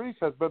the series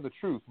has been the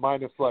truth,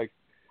 minus, like,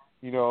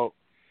 you know,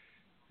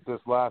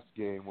 this last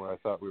game where I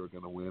thought we were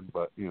going to win,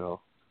 but, you know,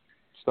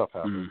 stuff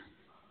happens.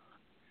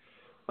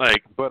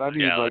 Like, but I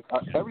mean,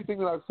 everything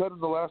that I've said in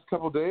the last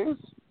couple of days,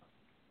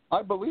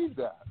 I believe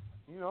that.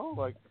 You know,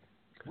 like,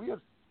 we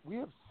have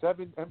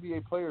 7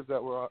 NBA players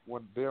that were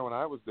when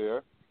I was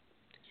there,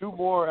 2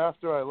 more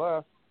after I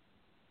left.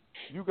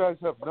 You guys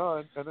have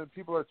none, and then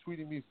people are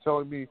tweeting me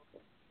telling me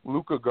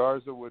Luka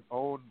Garza would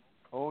own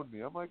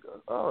me. I'm like,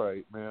 all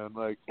right, man.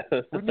 Like,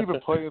 we didn't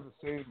even play in the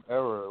same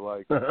era.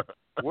 Like,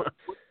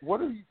 what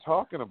are you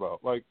talking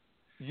about? Like,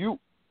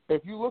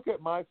 if you look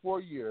at my 4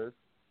 years,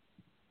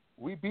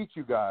 we beat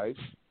you guys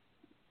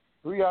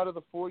 3 out of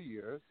the 4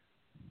 years,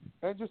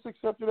 and just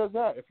accept it as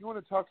that. If you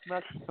want to talk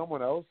smack to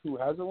someone else who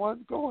hasn't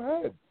won, go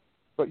ahead.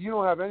 But you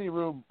don't have any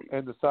room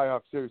in the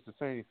Cy-Hawk series to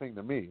say anything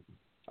to me.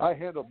 I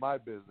handled my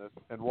business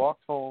and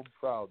walked home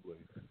proudly.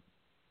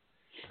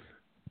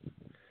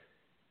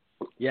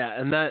 Yeah,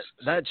 and that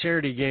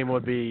charity game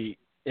would be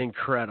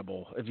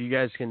incredible. If you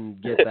guys can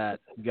get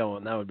that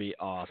going, that would be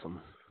awesome.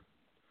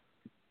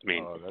 I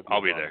mean,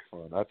 I'll be there.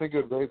 I think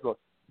it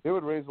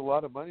would raise a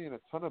lot of money, and a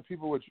ton of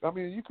people would. I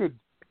mean, you could.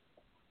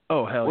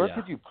 Oh, hell where yeah.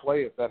 could you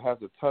play it that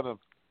has a ton of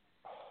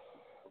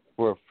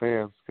where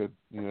fans could,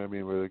 you know what I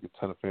mean, where like a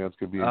ton of fans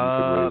could be, and you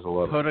could raise a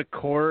lot. Put a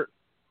court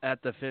at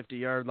the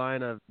 50-yard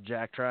line of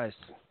Jack Trice.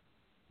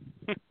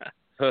 I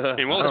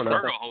mean, Wells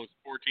Fargo hosts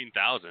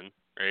 14,000,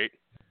 right?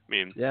 I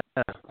mean, yeah.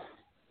 I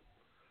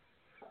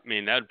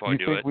mean, that'd probably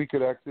do it. You think we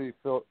could actually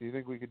fill? You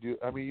think we could do?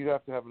 I mean, you'd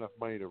have to have enough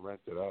money to rent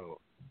it out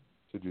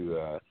to do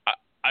that.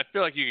 I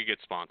feel like you could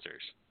get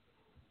sponsors.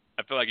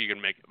 I feel like you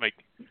can make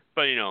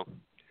but you know,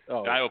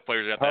 the Iowa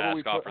players have to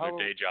ask off for their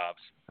day jobs.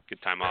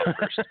 Get time off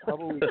first. How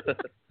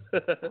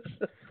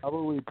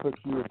about we put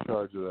you in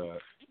charge of that?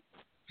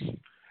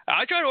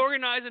 I tried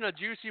organizing a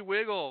Juicy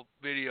Wiggle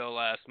video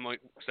last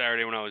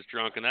Saturday when I was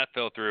drunk, and that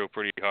fell through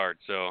pretty hard.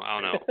 So I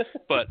don't know,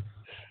 but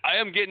I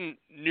am getting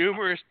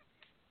numerous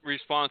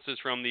responses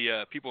from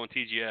the people in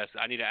TGS.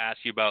 I need to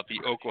ask you about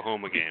the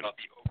Oklahoma game.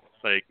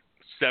 Like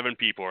 7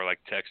 people are like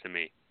texting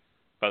me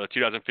about the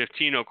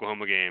 2015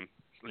 Oklahoma game.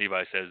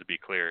 Levi says, to be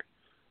clear,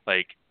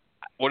 like,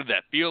 what did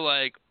that feel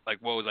like? Like,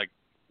 what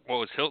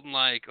was Hilton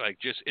like? Like,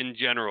 just in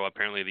general,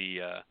 apparently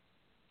the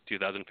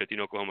 2015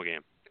 Oklahoma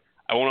game.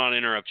 I won't want to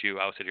interrupt you.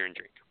 I'll sit here and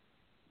drink.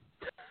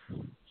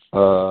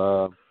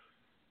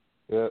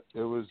 It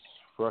was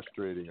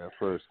frustrating at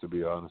first, to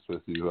be honest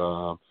with you.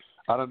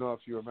 I don't know if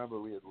you remember,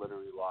 we had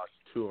literally lost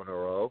 2 in a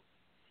row,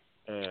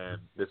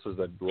 and this was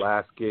the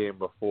last game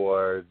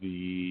before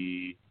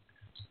the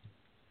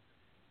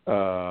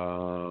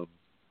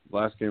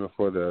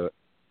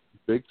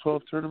Big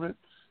 12 tournament.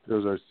 It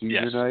was our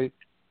senior night,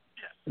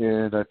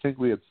 and I think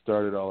we had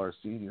started all our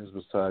seniors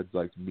besides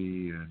like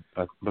me and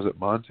was it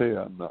Monte?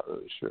 I'm not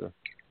really sure.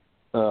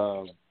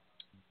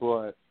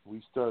 But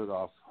we started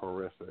off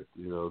horrific.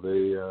 You know,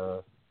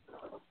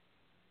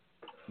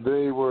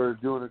 they were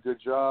doing a good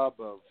job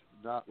of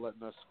not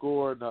letting us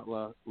score, not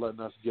letting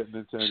us get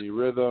into any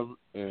rhythm,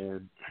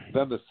 and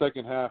then the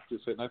second half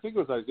just hit. And I think it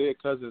was Isaiah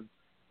Cousins.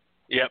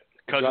 Yep,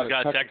 Cousins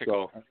got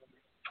technical.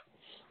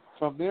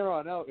 From there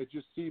on out, it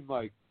just seemed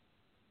like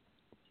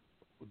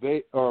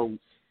we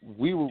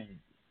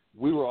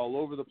were all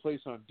over the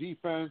place on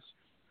defense.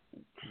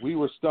 We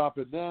were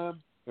stopping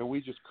them, and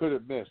we just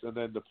couldn't miss. And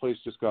then the place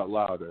just got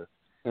louder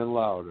and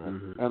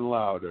louder and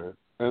louder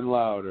and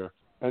louder.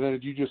 And then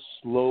you just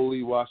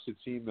slowly watched a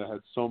team that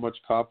had so much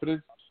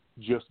confidence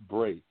just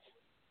break.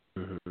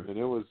 And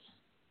it was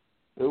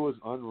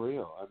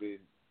unreal. I mean,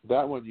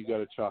 that one you got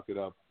to chalk it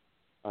up.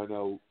 I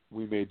know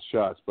we made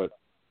shots, but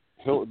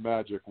Hilton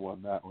Magic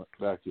won that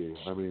game.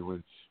 I mean,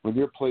 when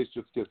your place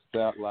just gets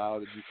that loud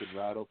and you can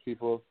rattle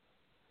people,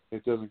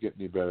 it doesn't get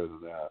any better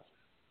than that.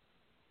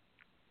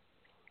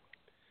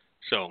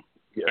 So, all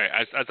right,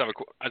 I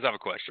have a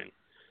question.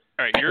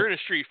 All right, you're in a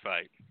street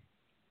fight.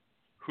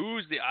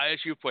 Who's the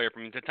ISU player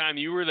from the time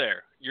you were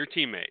there, your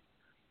teammate?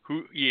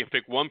 Who you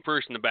pick one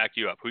person to back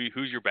you up?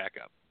 Who's your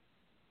backup?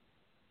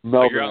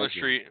 Melvin. You're on the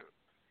street.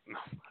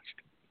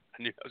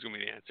 I knew that was gonna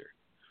be the answer.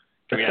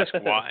 Can we ask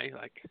why?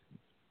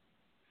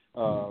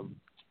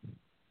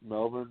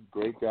 Melvin,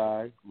 great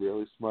guy,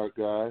 really smart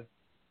guy,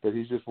 but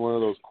he's just one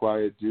of those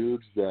quiet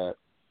dudes that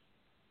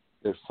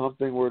if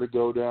something were to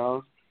go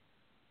down,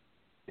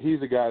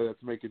 he's a guy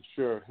that's making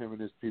sure him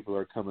and his people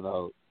are coming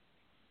out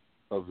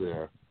of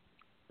there.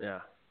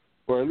 Yeah.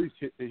 Or at least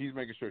he's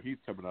making sure he's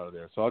coming out of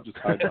there. So I'll just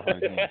hide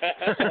behind him.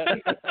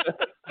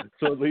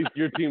 So at least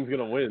your team's going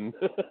to win.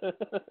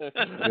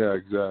 Yeah,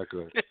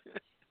 exactly.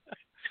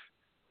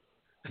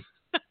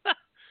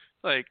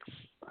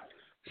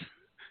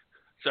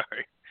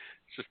 Sorry.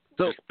 Just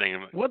thinking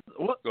about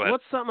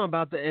what's something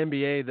about the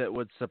NBA that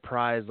would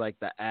surprise like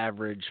the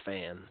average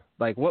fan?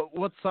 Like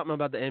what's something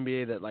about the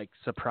NBA that like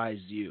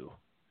surprised you?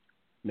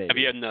 Maybe. Have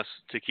you had enough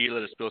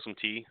tequila to spill some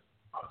tea,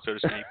 so to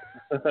speak?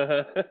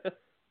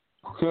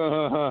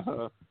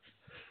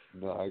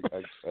 No,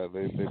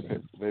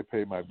 they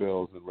pay my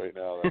bills, and right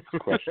now that's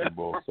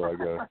questionable. So I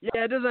got.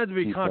 Yeah, it doesn't have to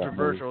be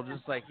controversial.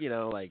 Just like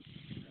like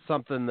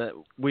something that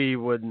we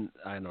would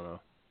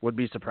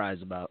be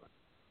surprised about.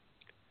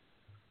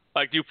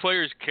 Like, do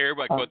players care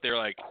about what their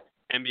like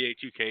NBA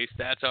 2K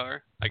stats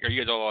are? Like, are you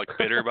guys all like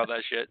bitter about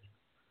that shit?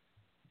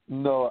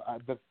 No,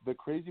 the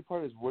crazy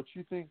part is what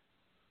you think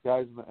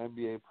guys in the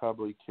NBA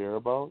probably care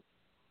about.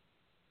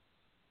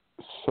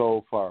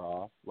 So far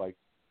off, like.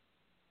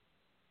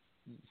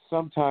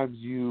 Sometimes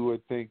you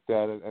would think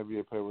that an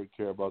NBA player would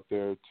care about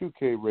their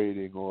 2K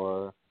rating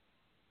or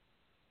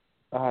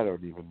I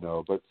don't even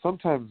know. But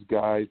sometimes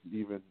guys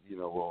even,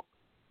 will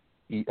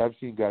eat. I've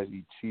seen guys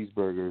eat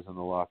cheeseburgers in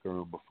the locker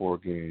room before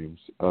games.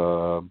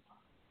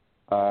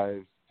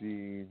 I've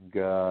seen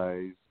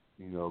guys,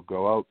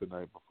 go out the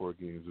night before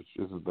games, which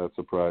isn't that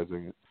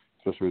surprising,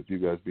 especially with you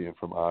guys being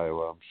from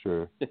Iowa. I'm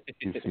sure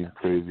you've seen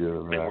crazier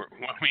than that.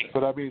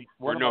 But I mean,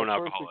 one of my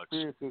first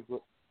experiences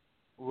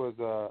was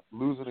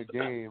losing a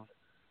game,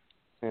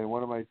 and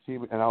one of my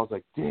team, and I was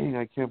like, dang,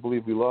 I can't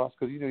believe we lost,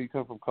 because you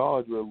come from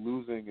college where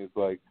losing is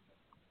like,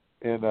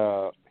 and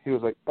he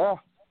was like, don't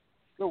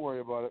worry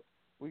about it,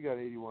 we got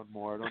 81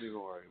 more, don't even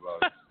worry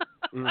about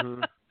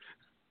it.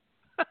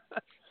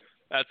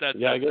 That's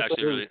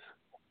actually really.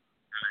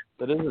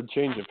 That is a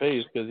change of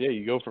pace, because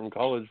you go from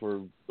college where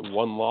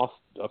one loss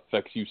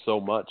affects you so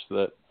much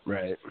that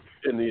right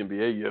in the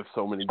NBA you have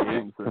so many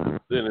games, and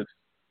then it's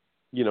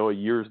a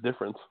year's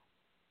difference.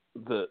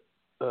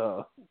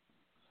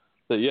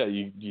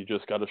 You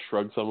just got to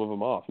shrug some of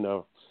them off.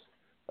 Now,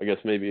 I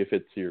guess maybe if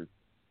it's your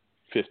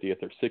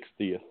 50th or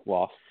 60th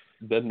loss,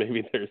 then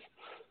maybe there's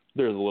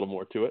a little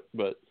more to it.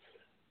 But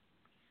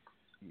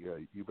yeah,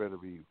 you better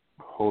be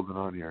holding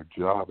on to your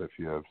job if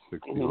you have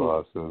 60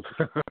 losses.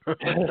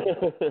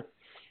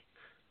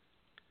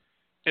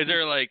 Is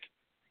there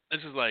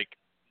this is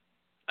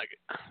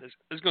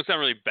gonna sound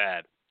really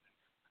bad.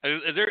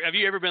 Have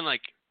you ever been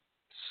like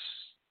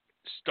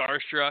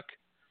starstruck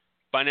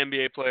by an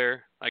NBA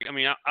player? Like, I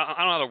mean, I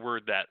don't know how to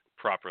word that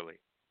properly.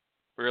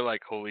 We're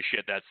like, holy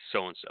shit, that's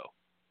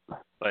so-and-so.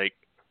 Like,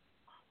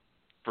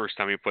 first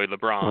time you played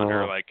LeBron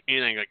or like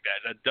anything like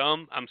that. Is that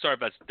dumb? I'm sorry if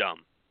that's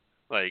dumb.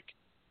 Like,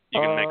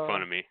 you can make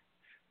fun of me.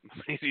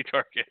 I'm an easy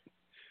target.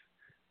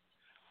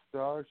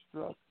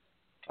 Starstruck?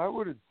 I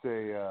wouldn't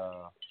say,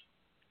 I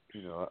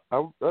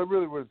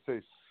really wouldn't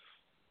say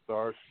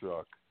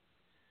starstruck.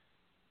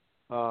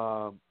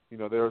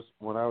 There's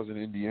when I was in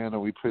Indiana,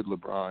 we played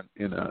LeBron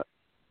in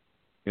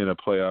a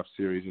playoff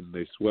series, and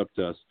they swept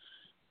us.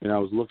 and I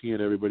was looking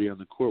at everybody on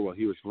the court while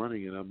he was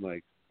running, and I'm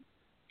like,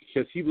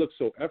 because he looks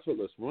so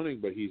effortless running,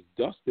 but he's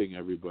dusting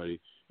everybody.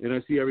 And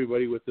I see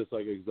everybody with this,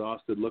 like,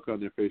 exhausted look on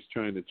their face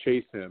trying to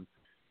chase him,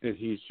 and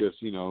he's just,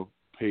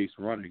 pace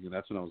running. And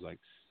that's when I was like,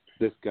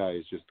 this guy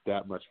is just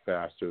that much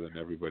faster than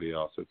everybody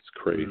else. It's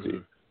crazy. Mm-hmm.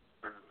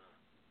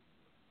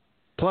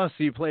 Plus,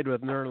 you played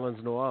with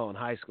Nerlens Noel in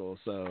high school,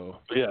 so...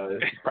 Yeah,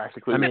 it's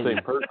practically the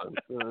same person.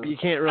 You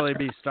can't really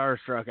be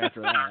starstruck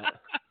after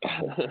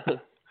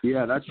that.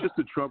 Yeah, that's just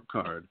a trump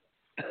card.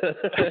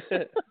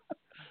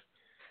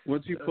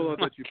 Once you pull out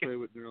that you play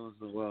with Nerlens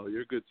Noel,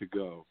 you're good to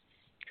go.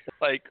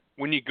 Like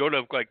when you go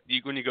to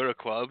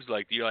clubs,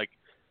 like do you like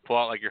pull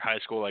out like your high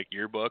school like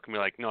yearbook and be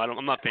like, no,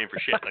 I'm not paying for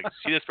shit. Like,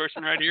 see this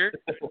person right here?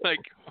 Like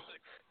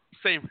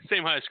same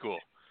high school.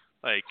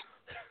 Like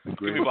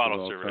give me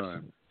bottle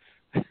service.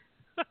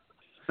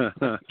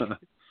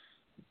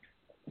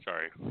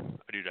 Sorry,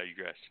 I do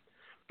digress.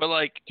 But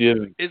like,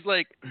 it's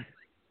like,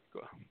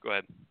 go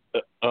ahead.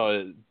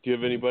 Do you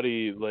have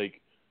anybody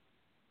like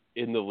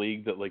in the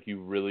league that like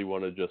you really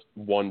want to just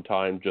one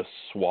time just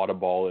swat a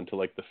ball into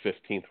like the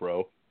 15th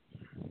row,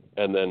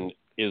 and then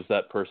is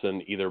that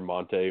person either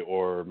Monte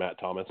or Matt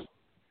Thomas?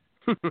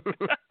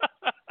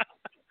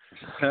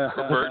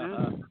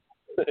 Burton?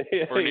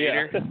 Or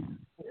Nader?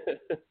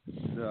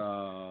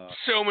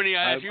 So many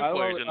ISU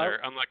players in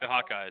there, unlike the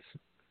Hawkeyes.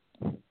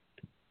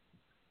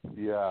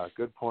 Yeah,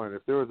 good point.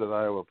 If there was an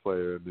Iowa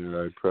player in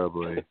there, I'd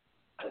probably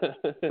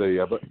say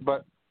yeah,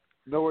 but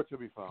nowhere to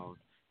be found.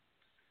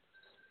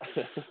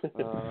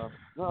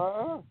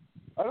 No,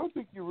 I don't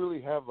think you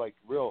really have like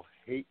real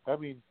hate. I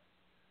mean,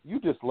 you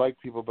dislike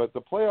people, but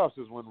the playoffs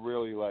is when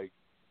really like,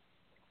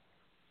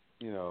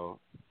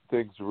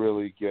 things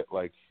really get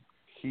like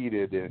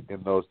heated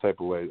in those type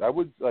of ways. I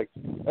would like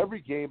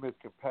every game is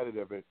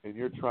competitive and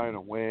you're trying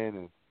to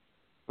win,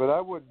 but I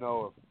wouldn't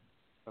know if.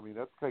 I mean,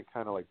 that's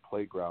kind of like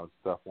playground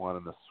stuff,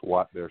 wanting to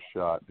swat their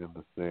shot in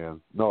the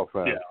stands. No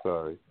offense,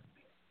 sorry.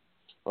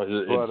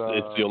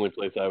 It's the only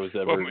place I was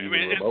ever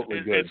remotely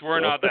good. We're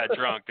not that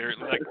drunk. There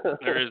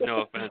is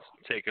no offense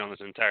taken on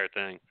this entire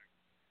thing.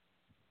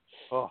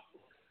 Oh,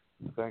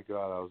 thank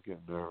God I was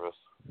getting nervous.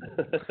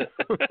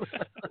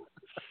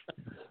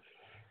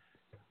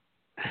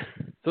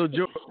 So,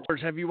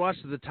 George, have you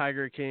watched the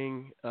Tiger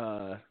King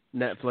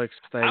Netflix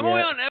thing I'm yet?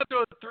 only on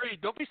episode 3.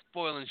 Don't be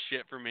spoiling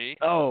shit for me.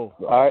 Oh,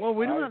 well,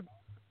 we don't have...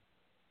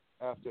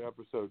 After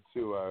episode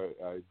 2,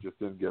 I just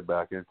didn't get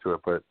back into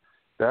it, but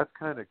that's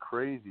kind of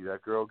crazy.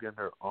 That girl getting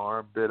her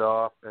arm bit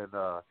off, and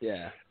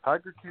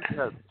Tiger King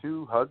has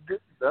 2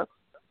 husbands.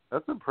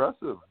 That's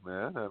impressive,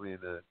 man. I mean,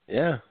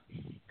 yeah.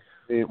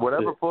 I mean,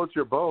 whatever floats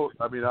your boat.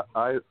 I mean,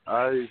 I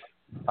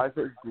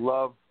think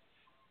love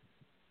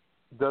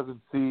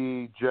doesn't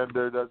see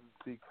gender, doesn't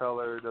see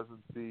color,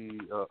 doesn't see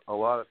a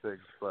lot of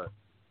things. But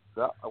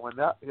that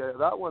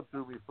one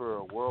threw me for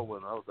a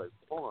whirlwind. I was like,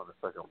 hold on a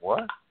second,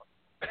 what?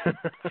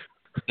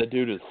 That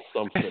dude is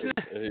something.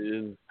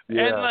 And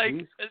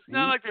like, it's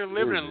not like they're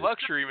living in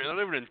luxury, man. They're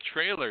living in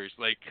trailers,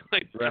 like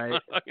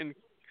right. fucking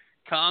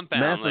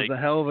compound. Meth is a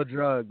hell of a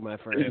drug, my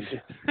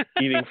friend.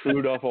 Eating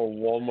food off a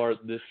Walmart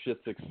 "this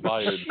shit's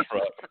expired"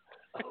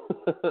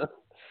 truck.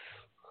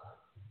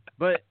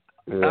 But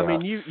I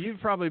mean, you've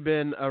probably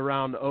been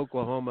around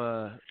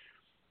Oklahoma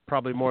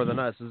probably more than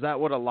us. Is that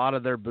what a lot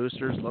of their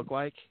boosters look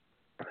like?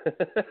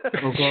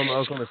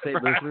 Oklahoma State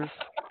boosters.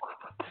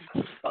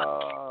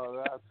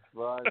 Oh, that's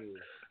funny.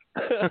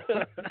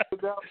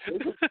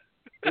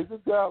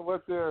 Isn't that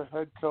what their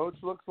head coach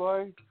looks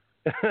like?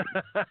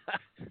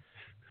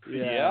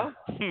 Yeah.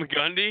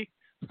 Gundy?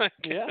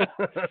 Yeah.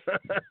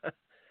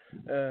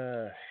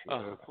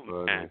 Oh,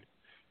 man.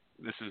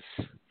 This is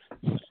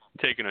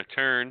taking a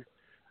turn.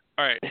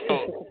 All right.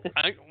 So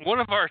one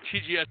of our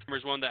TGS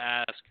members wanted to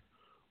ask,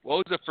 what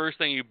was the first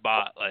thing you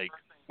bought, like,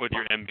 with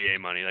your NBA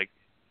money? Like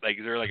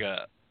is there I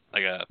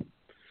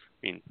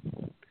mean,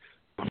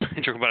 I'm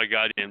talking about a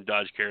goddamn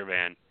Dodge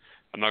Caravan.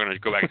 I'm not gonna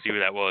go back and see who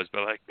that was,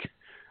 but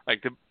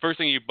like the first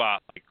thing you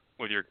bought, like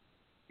with your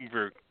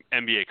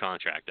NBA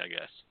contract, I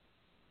guess.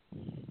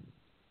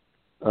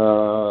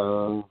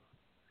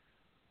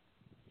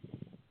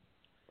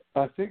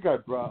 I think I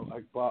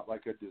bought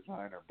like a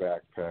designer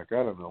backpack.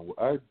 I don't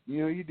know.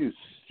 You do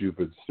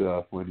stupid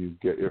stuff when you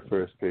get your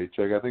first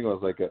paycheck. I think it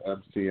was like an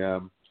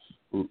MCM,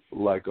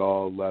 like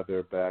all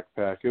leather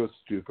backpack. It was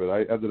stupid.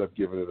 I ended up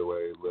giving it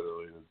away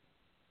literally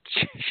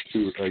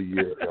a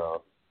year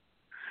ago.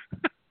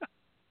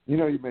 You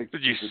make.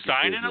 Did you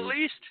sign it at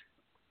least?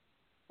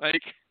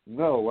 Like.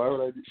 No. Why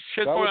would I do?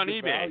 Shit for on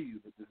eBay.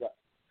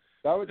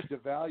 That would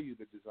devalue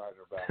the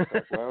designer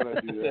backpack. Why would I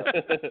do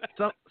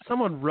that?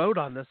 Someone wrote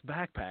on this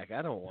backpack.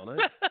 I don't want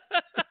it.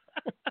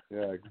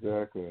 Yeah,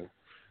 exactly.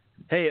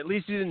 Hey, at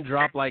least you didn't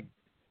drop like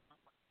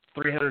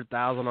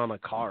 $300,000 on a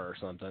car or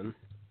something.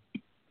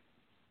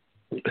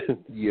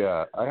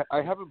 Yeah,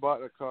 I haven't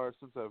bought a car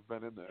since I've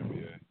been in the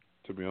NBA.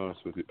 To be honest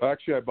with you,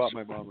 actually, I bought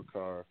my mom a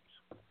car.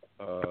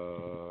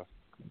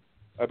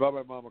 I bought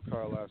my mom a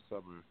car last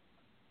summer.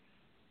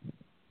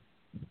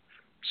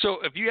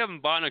 So if you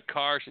haven't bought a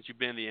car since you've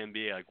been in the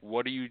NBA, like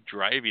what are you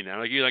driving now?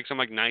 Like you like some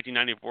like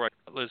 1994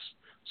 Atlas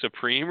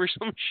Supreme or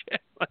some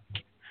shit?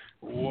 Like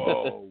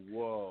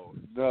whoa.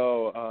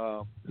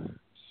 No.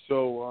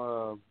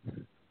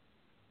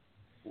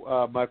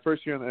 My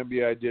first year in the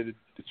NBA, I did a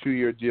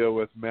 2-year deal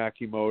with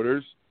Mackie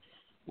Motors.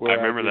 Where I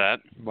remember that.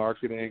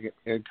 Marketing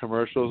and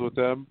commercials with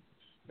them,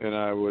 and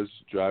I was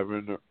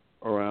driving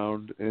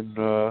around in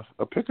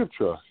a pickup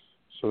truck.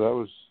 So that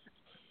was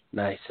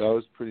nice. That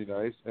was pretty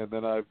nice. And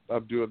then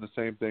I'm doing the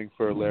same thing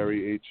for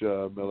Larry H.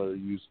 Miller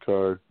used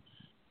car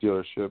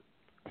dealership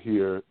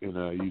here in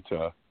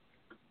Utah.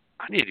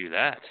 I need to do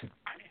that.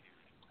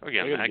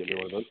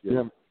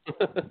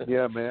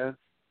 Yeah, man.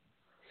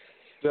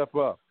 Step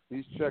up.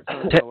 These checks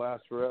aren't going to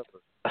last forever.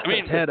 I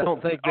mean, Ted, I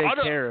don't think they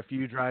care if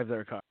you drive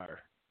their car.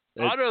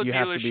 Auto you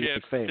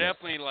dealerships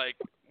definitely like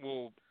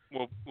will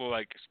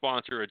like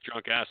sponsor a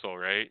drunk asshole,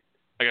 right?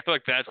 Like I feel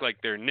like that's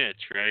like their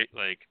niche, right?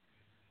 Like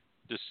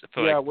just I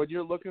feel like when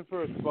you're looking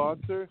for a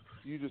sponsor,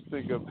 you just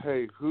think of,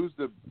 hey, who's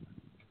the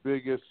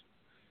biggest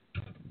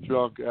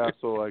drunk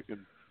asshole I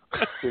can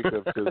think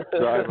of to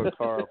drive a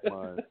car of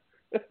mine?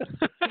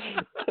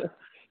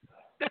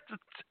 That's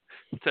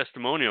a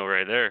testimonial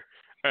right there.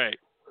 All right,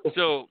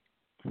 so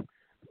I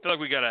feel like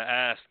we gotta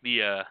ask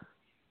the. All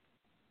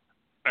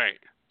right,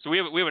 so we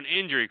have an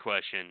injury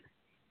question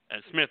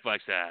that Smith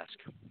likes to ask.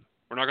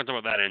 We're not gonna talk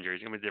about that injury.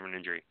 It's gonna be a different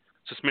injury.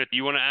 So Smith, do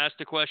you want to ask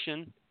the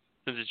question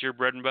since it's your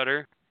bread and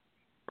butter,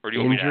 or do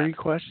you want me to injury ask?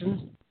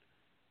 question?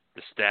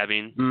 The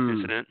stabbing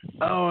incident.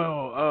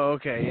 Oh,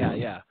 okay,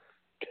 yeah.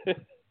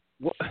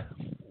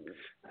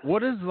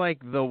 What is like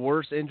the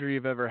worst injury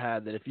you've ever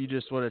had that if you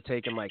just would have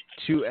taken like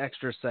 2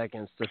 extra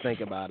seconds to think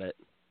about it,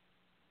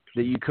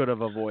 that you could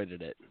have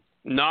avoided it?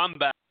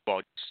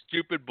 Non-basketball,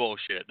 stupid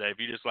bullshit. That if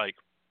you just like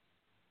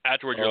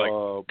afterwards you're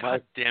like,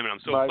 God damn it, I'm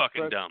so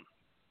fucking dumb.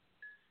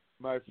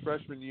 My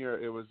freshman year,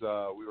 it was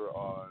we were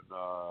on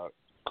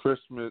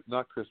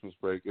not Christmas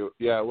break. It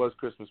was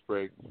Christmas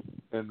break,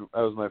 and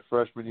that was my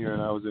freshman year,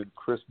 and I was in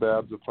Chris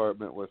Babb's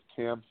apartment with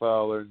Cam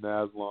Fowler,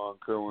 Naz Long,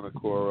 Kerwin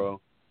Okoro,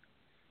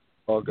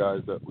 all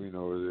guys that we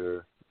know were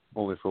there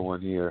only for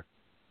 1 year,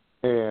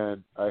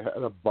 and I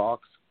had a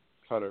box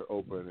cutter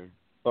opener.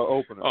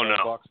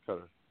 Box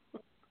cutter,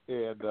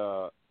 and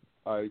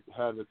I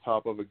had the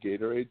top of a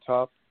Gatorade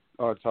top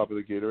on top of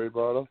the Gatorade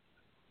bottle,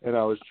 and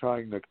I was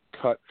trying to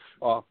cut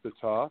off the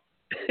top,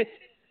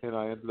 and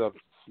I ended up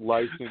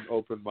slicing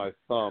open my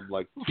thumb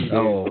like 2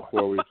 days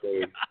before we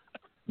played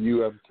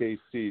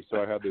UMKC.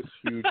 So I had this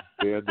huge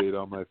Band-Aid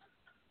on my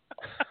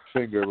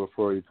finger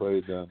before he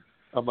played them.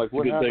 I'm like,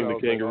 what happened? The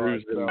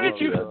Kangaroos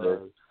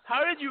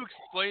How did you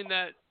explain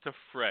that to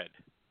Fred?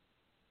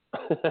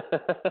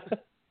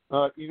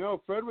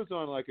 Fred was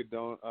on like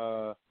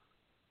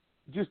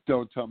just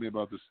don't tell me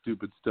about the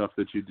stupid stuff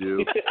that you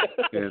do.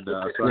 And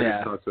so I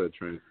just talked to that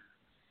train.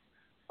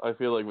 I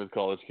feel like with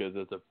college kids,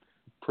 that's a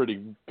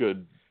pretty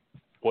good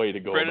way to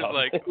go about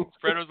it.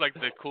 Fred was like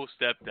the cool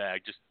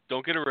stepdad. Just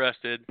don't get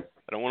arrested. I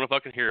don't want to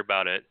fucking hear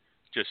about it.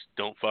 Just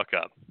don't fuck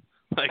up.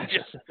 Like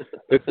just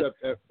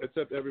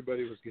except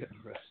everybody was getting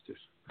arrested.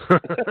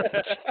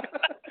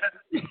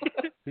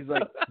 He's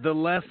like, the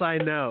less I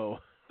know.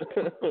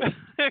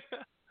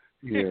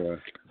 Yeah.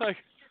 Like,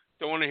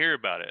 don't want to hear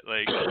about it.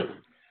 Like,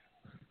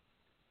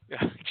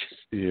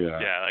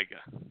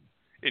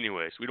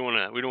 anyways, we don't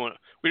know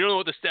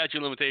what the statute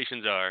of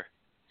limitations are,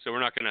 so we're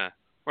not gonna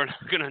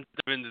dive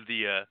into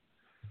the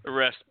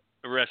arrest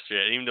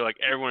yet. Even though like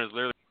everyone is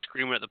literally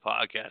screaming at the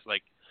podcast,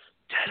 like,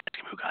 Ted,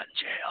 who got in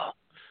jail?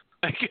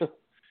 Like,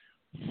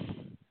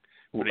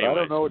 I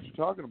don't know what you're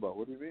talking about.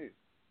 What do you mean?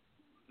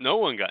 No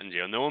one got in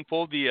jail. No one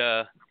pulled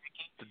the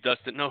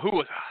Dustin. No, who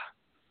was?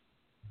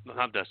 No,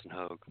 not Dustin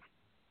Hogue.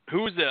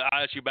 Who was the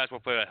ISU basketball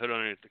player that hit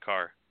underneath the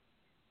car?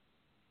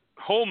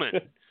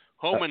 Holman.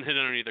 Holman hit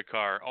underneath the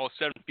car. All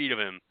 7 feet of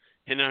him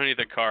hit underneath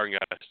the car and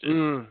got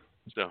arrested.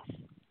 So,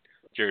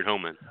 Jared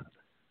Holman.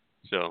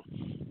 So,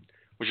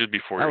 which is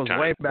before your time. That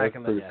was way back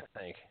in the day, I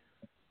think.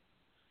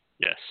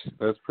 Yes.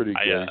 That's pretty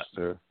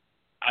gangster.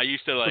 I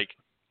used to like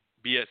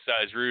be at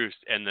Size Roost,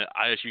 and the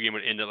ISU game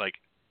would end at like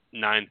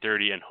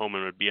 9:30, and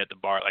Holman would be at the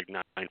bar at like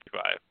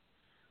 9:55.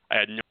 I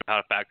had no idea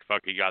how the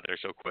fuck he got there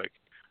so quick.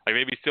 Like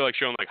maybe still like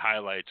showing like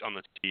highlights on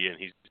the TV, and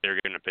he's there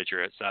getting a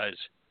picture at Size.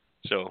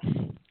 So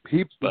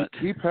he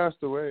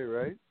passed away,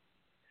 right?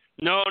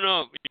 No,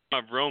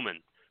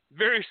 Roman.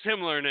 Very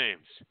similar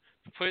names.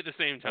 Played at the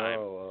same time.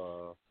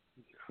 So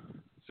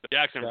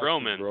Jackson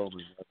Roman.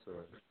 That's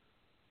right.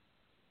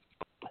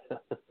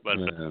 But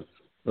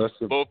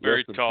both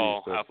very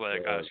tall,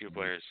 athletic ISU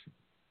players.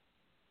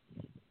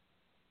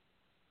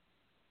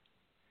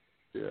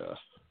 Yeah.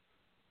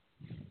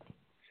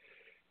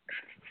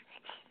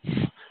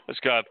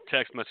 Just got a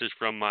text message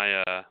from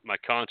my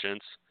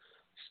conscience.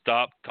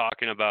 Stop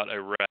talking about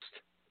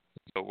arrest.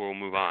 So we'll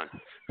move on.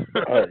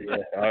 All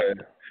right.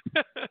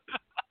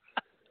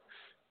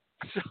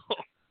 So,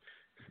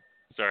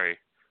 sorry.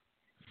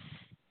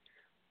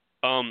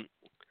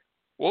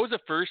 What was the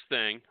first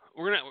thing?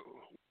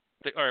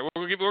 All right,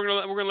 we're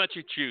gonna let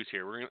you choose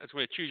here. We're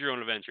gonna choose your own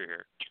adventure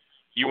here.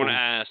 You want to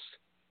ask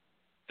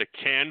the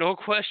candle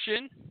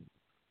question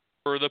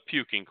or the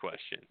puking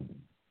question?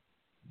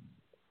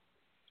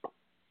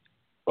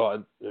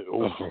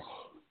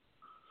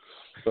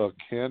 The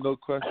candle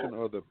question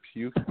or the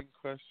puking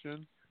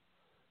question?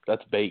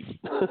 That's bait.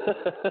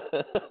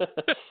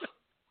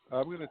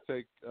 I'm gonna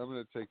take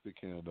the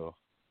candle.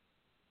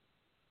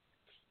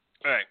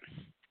 All right.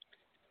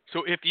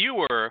 So if you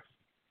were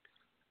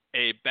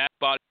a Bath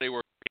Body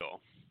Works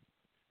candle,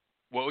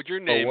 what would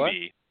your name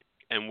be?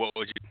 And what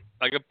would you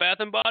like a Bath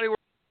and Body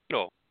Works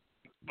candle?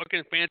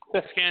 Fucking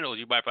fancy candles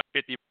you buy for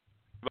 $50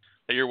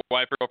 that your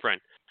wife or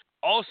girlfriend.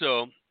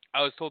 Also,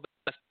 I was told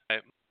that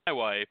by my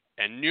wife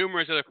and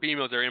numerous other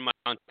females that are in my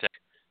contact.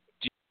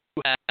 Do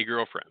you have a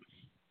girlfriend?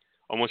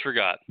 Almost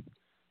forgot.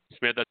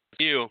 Smith, that's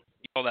you.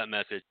 You saw that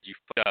message. You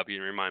fucked up. You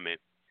didn't remind me.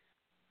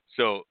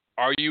 So,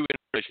 are you in a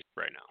relationship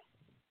right now?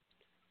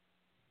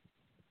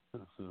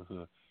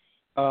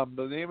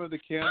 The name of the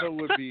candle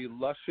would be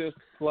Luscious,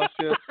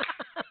 Pluscious,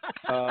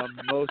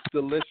 Most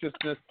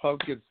Deliciousness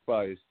Pumpkin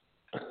Spice.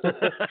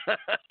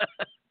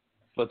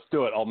 Let's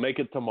do it. I'll make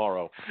it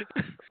tomorrow.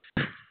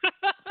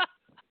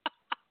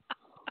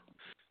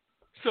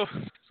 So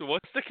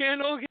what's the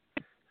candle again?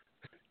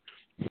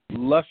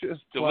 Luscious,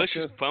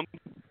 Delicious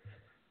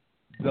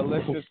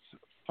Delicious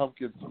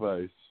Pumpkin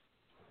Spice.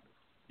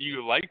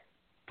 You like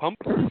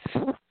pumpkins?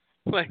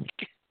 Like,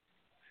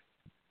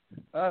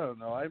 I don't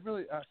know.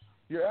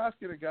 You're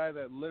asking a guy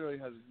that literally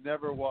has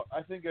never walked.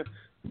 I think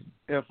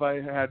if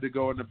I had to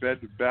go into bed,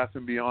 Bath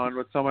and Beyond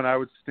with someone, I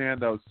would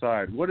stand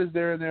outside. What is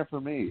there in there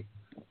for me?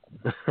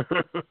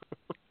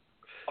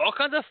 All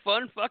kinds of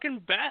fun fucking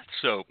bath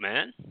soap,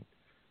 man.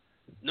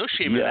 No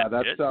shame in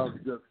that shit. Sounds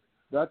good.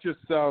 That just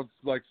sounds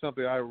like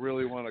something I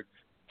really want to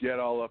get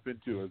all up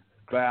into. Is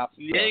bath.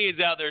 Yankees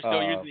out there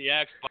still using the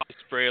Axe body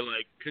spray,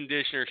 like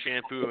conditioner,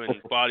 shampoo,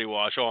 and body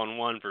wash all in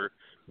one for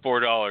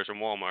 $4 from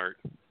Walmart.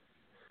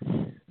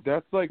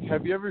 That's like,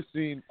 have you ever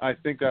seen I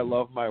Think I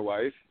Love My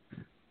Wife?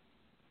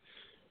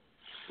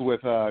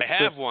 With I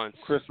have once.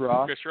 Chris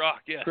Rock. Chris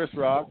Rock, yeah. Chris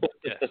Rock.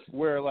 Yes.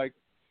 Where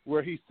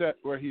he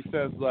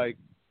says like,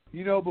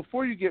 you know,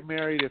 before you get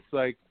married, it's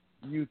like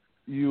you're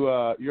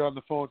on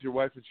the phone with your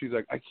wife and she's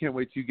like, I can't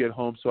wait till you get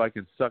home so I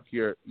can suck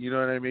your, you know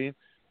what I mean?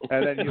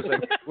 And then he's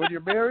like, when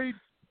you're married,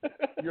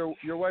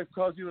 your wife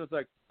calls you and it's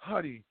like,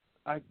 honey,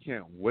 I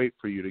can't wait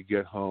for you to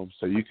get home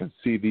so you can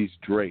see these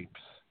drapes.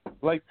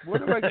 Like,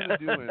 what am I gonna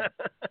do in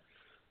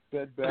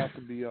Bed Bath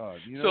and Beyond?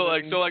 You know so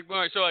I've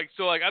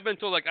been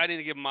told like I need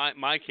to give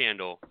my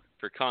candle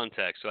for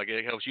context, so like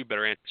it helps you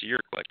better answer your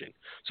question.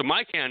 So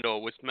my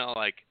candle would smell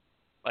like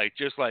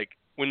just like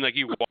when like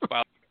you walk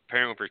out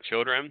parent with your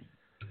children,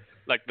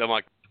 like them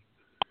like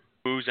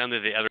moves onto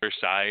the other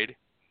side,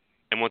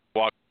 and once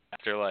you walk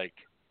past, they're like,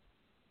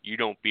 you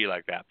don't be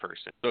like that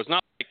person. So it's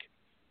not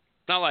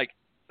like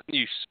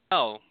you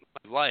smell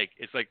like,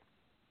 it's like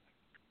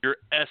your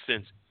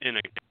essence in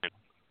a candle.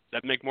 Does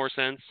that make more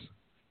sense?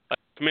 Like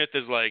Smith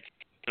is like,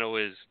 you know,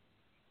 is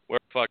where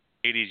the fuck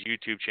 80s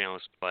YouTube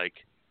channels like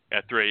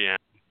at 3 a.m.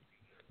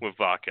 with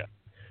vodka.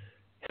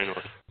 And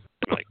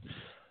like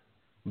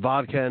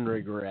vodka and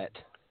regret.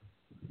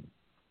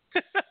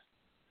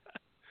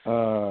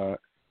 Yeah.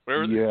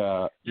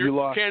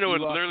 Your candle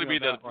would literally be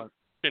the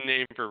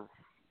name for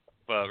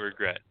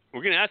regret.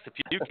 We're gonna ask the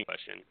puking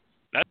question.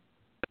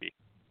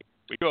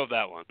 We go with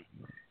that one.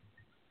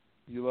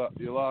 You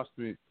lost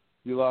me.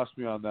 You lost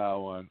me on that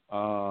one.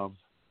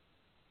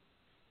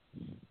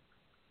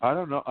 I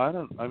don't know.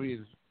 I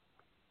mean,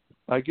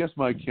 I guess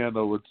my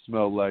candle would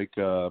smell like.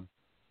 I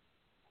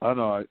don't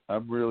know.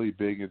 I'm really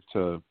big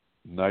into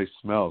nice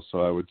smells,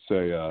 so I would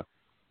say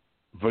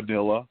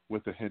vanilla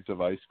with a hint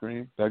of ice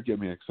cream. That'd get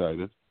me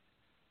excited.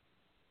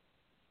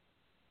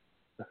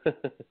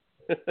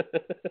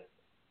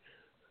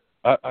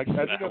 I think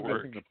I'm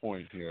missing the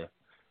point here.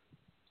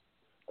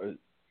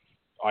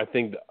 I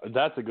think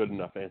that's a good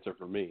enough answer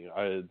for me.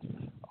 I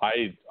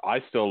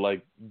still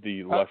like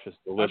the luscious,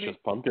 delicious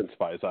pumpkin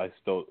spice.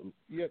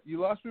 Yeah, you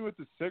lost me with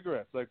the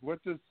cigarettes. Like,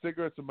 what does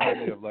cigarettes remind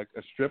me of? Like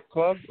a strip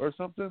club or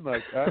something?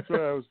 Like, that's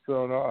where I was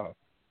thrown off.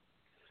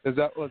 Was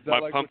that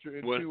like what you're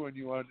into when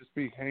you want to just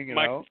be hanging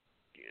out?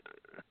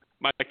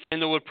 My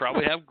candle would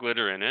probably have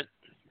glitter in it,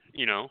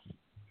 you know,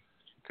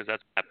 because that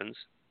happens.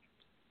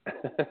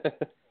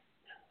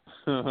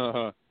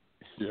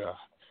 Yeah.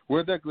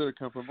 Where'd that glitter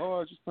come from? Oh, I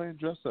was just playing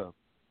dress up.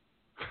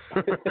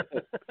 I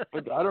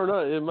don't know.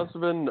 It must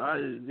have been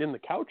in the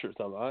couch or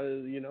something. I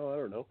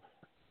don't know.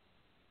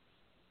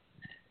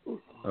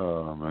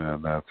 Oh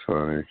man, that's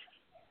funny.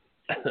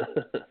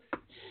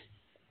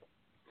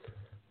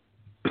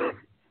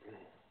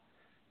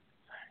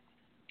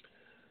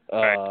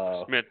 All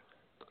right, Smith,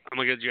 I'm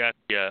gonna get you ask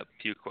the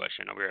puke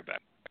question. I'll be right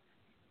back.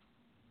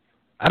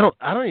 I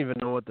don't even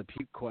know what the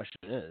puke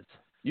question is.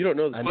 You don't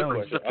know the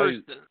puke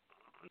question.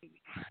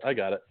 I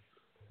got it.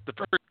 The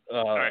first.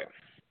 All right.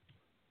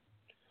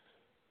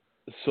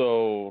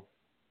 So,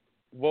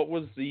 what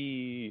was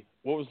the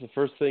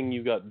first thing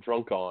you got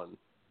drunk on,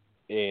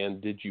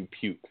 and did you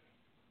puke?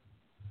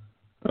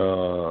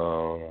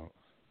 Bacardi.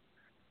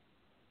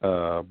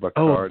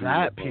 Oh,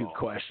 that Limon. puke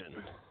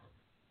question.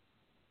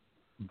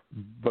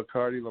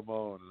 Bacardi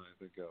Limon, and I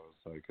think I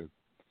was like it.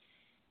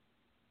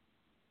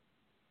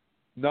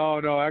 No,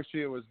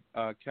 actually it was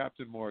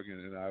Captain Morgan,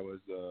 and I was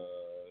a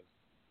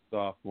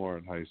sophomore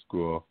in high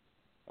school.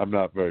 I'm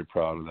not very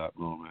proud of that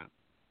moment.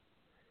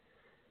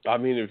 I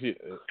mean,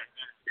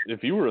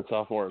 if you were a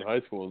sophomore in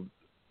high school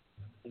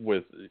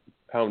with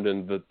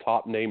pounding the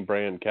top name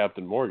brand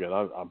Captain Morgan,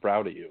 I'm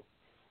proud of you.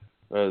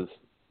 As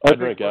I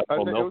drank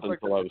apple milk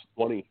until I was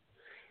 20.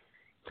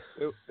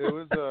 It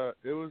was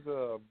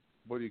a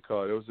what do you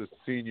call it? It was a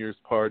seniors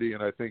party,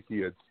 and I think he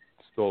had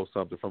stole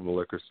something from the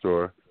liquor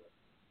store.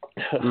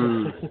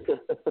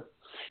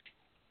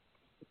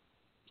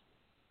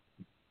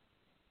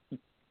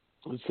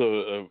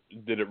 So,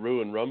 did it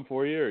ruin rum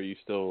for you, or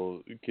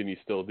can you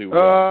still do?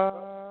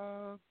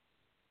 I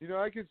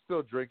can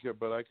still drink it,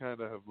 but I kind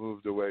of have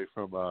moved away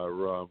from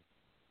rum,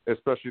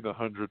 especially the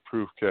 100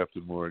 proof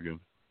Captain Morgan.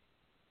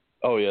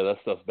 Oh yeah, that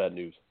stuff's bad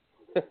news.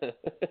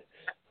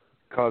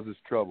 Causes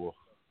trouble.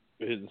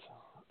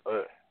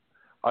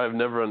 I have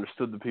never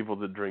understood the people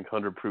that drink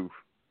 100 proof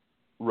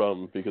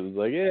rum because it's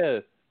like, yeah,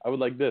 I would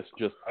like this.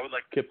 I would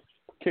like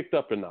kicked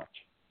up a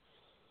notch.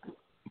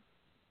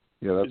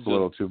 Yeah, that's a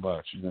little too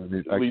much.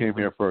 I came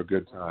here for a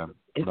good time,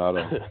 not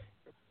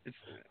it's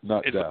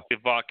death. Like the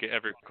vodka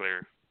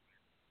Everclear.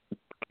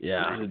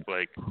 Yeah. It's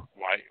like,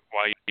 why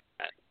you do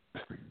that?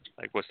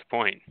 Like, what's the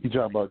point? You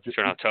talking about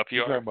Sure how tough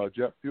you are? talking about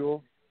jet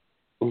fuel?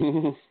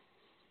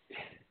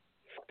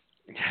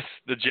 Yes,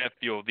 the jet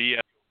fuel.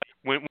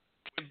 When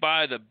you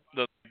buy the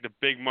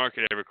big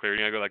market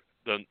Everclear, go like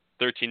the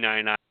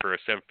 $13.99 for a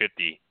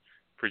 $7.50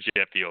 for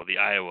jet fuel. The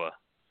Iowa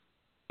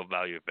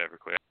value of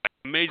Everclear.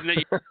 Amazing that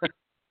you're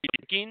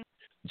drinking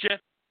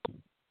jet.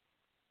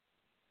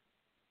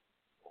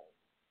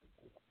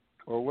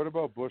 Or what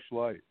about Busch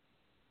Light?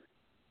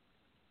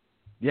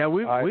 Yeah,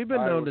 we've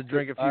been known to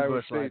drink a few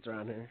Busch Lights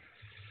around here.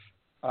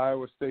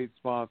 Iowa State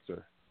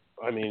sponsor.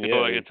 I mean,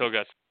 Until it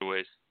got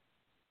waste.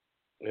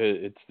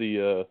 It's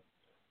the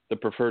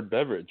preferred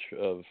beverage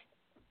of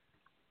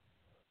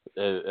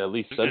at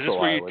least Central Iowa. Is this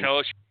where you tell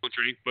us you don't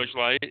drink Busch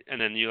Light and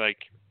then you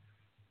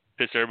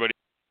piss everybody?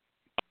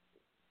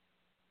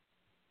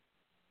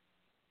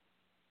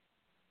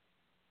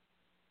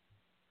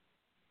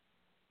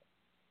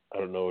 I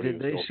don't know what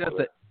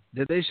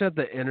Did they shut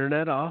the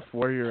internet off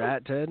where you're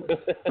at, Ted?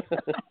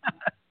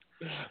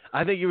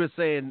 I think he was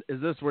saying,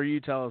 is this where you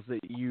tell us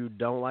that you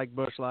don't like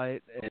Busch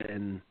Light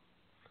and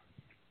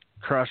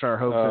crush our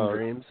hopes and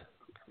dreams?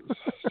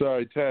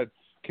 Sorry, Ted.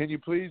 Can you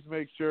please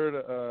make sure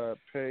to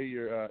pay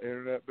your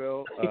internet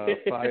bill?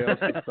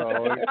 Fios is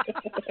calling.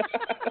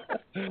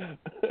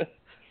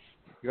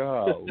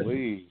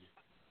 Golly.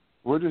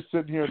 We're just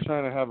sitting here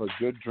trying to have a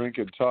good drink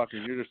and talk,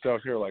 and you're just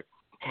out here like...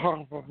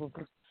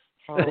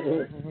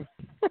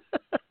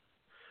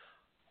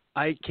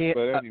 I can't...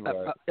 But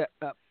anyway.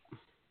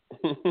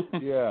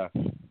 Yeah.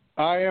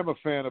 I am a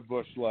fan of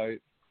Busch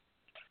Light.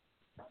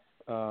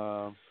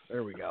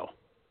 There we go.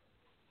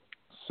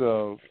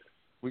 So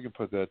we can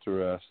put that to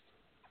rest.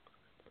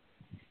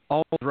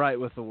 All's right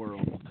with the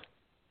world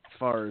as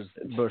far as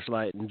Busch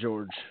Light and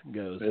George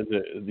goes.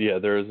 Yeah,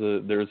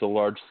 there's a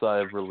large sigh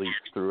of relief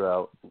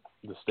throughout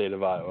the state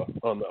of Iowa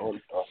on that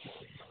one.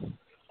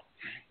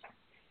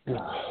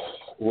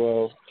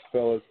 Well,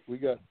 fellas, we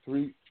got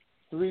three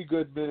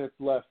good minutes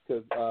left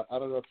because I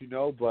don't know if you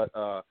know, but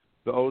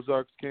the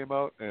Ozarks came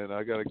out, and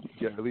I got to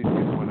at least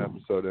get one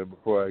episode in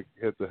before I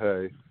hit the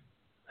hay.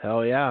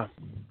 Hell yeah.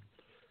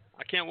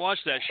 I can't watch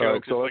that show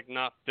because it's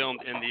not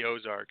filmed in the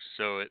Ozarks,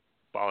 so it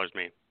bothers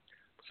me.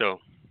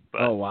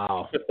 Oh,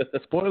 wow.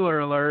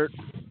 Spoiler alert.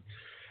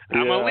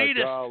 I'm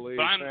elitist. Golly,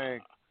 but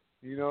thanks.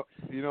 You know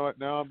what?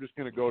 Now I'm just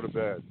going to go to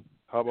bed.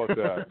 How about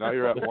that? Now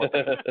you're at one.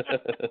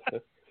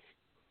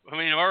 I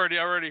mean, I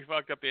already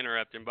fucked up the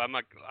interrupting, but I'm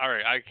like, all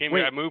right, I came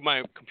here, I moved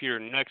my computer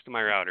next to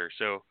my router,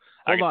 so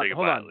I can say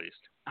goodbye at least.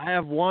 I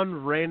have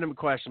one random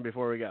question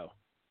before we go.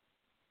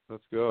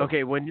 Let's go.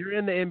 Okay, when you're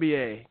in the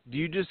NBA, do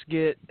you just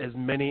get as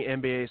many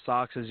NBA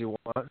socks as you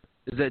want?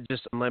 Is that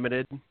just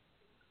unlimited?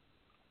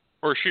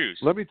 Or shoes?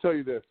 Let me tell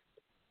you this.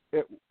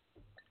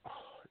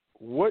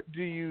 What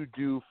do you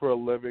do for a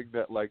living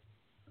that,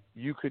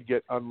 you could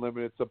get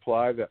unlimited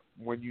supply, that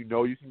when you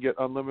know you can get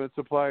unlimited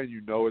supply and you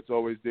know it's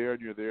always there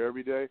and you're there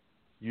every day,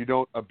 you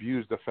don't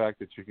abuse the fact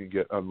that you can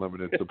get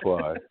unlimited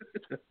supply?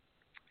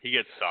 He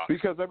gets socks.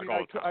 Because, I mean, I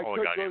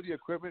could go to the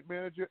equipment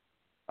manager.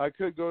 I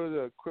could go to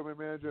the equipment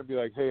manager and be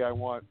like, hey, I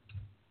want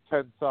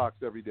 10 socks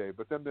every day.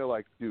 But then they're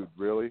like, dude,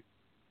 really?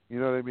 You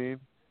know what I mean?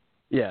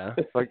 Yeah.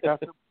 Like,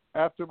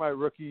 after my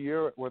rookie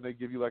year, when they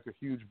give you, a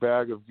huge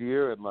bag of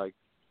gear and,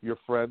 your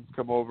friends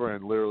come over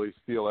and literally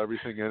steal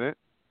everything in it,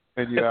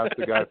 and you ask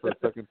the guy for a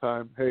second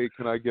time, hey,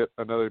 can I get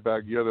another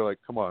bag of gear? They're like,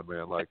 come on,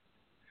 man.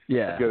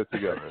 Yeah. Get it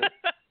together.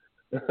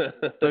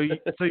 So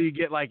you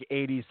get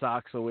 80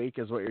 socks a week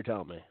is what you're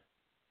telling me?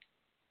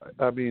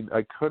 I mean,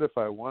 I could if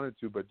I wanted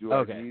to, but do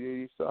I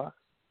need 80 socks?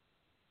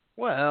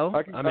 Well,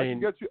 I can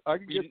get you a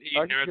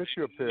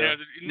pair.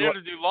 You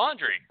never do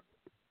laundry.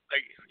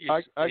 Like you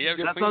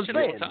that's what I'm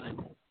saying. Time.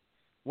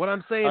 What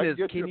I'm saying is,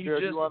 can you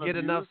just get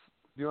enough?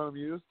 Do you want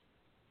them used?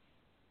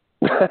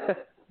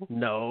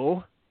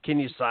 No. Can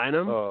you sign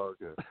them? Oh,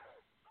 okay.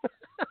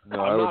 No,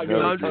 I'm not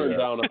going to turn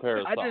down a pair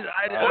of socks.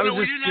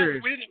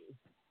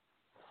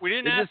 We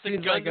didn't ask the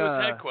gun to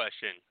his head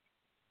question.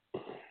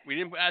 We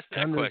didn't ask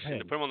that question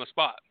to put him on the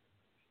spot.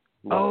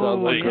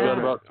 Sounds like you got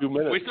about 2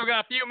 minutes. We still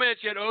got a few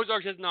minutes yet.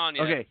 Ozarks isn't on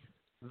yet. Okay.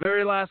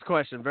 Very last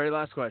question.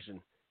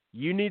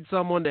 You need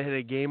someone to hit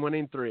a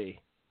game-winning 3.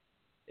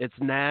 It's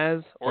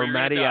Naz or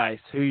Matty Ice.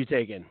 Who are you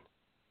taking?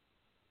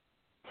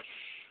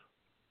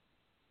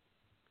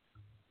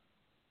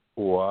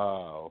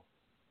 Wow.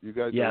 You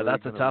guys yeah, are really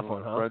that's a tough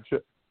one, huh?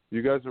 Friendship?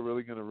 You guys are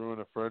really going to ruin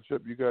a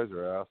friendship? You guys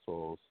are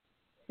assholes.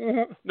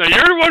 No,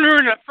 you're the one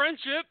ruining that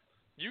friendship.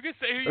 You can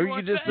say who you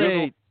want to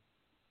say.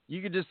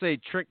 You could just say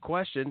trick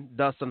question,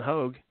 Dustin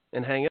Hogue,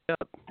 and hang it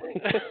up.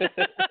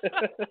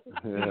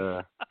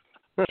 Yeah.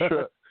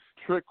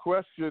 Trick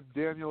question,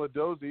 Daniel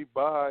Adozi.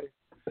 Bye.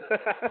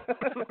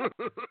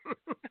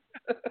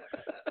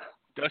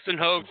 Dustin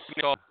Hogue,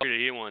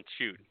 he wants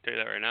to shoot. I'll tell you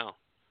that right now.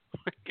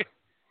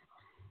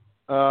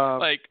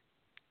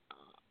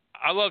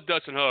 I love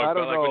Dustin Hogue,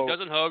 but when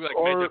Dustin Hogue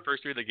made the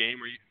first 3 of the game,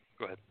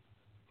 go ahead.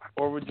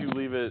 Or would you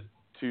leave it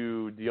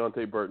to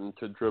Deontay Burton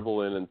to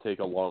dribble in and take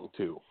a long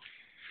 2?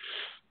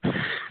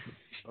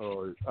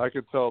 Oh, I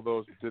could tell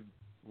those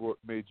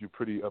made you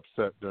pretty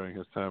upset during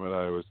his time at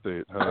Iowa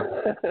State, huh?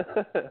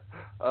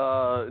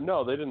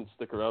 No, they didn't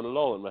stick around at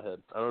all in my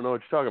head. I don't know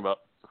what you're talking about.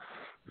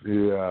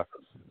 Yeah.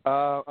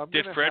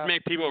 Did Fred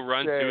make people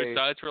run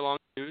suicides for long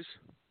 2s?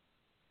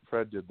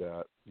 Fred did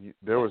that.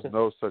 There was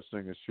no such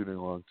thing as shooting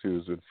long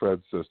 2s in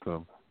Fred's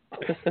system.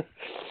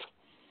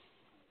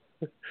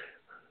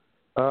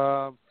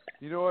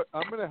 You know what?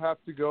 I'm going to have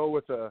to go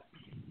with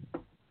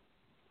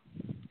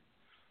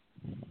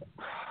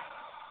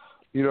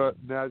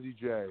Nazzy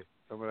J.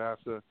 I'm going to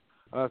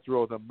have to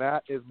roll with him.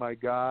 Matt is my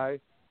guy,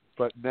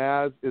 but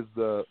Naz is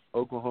the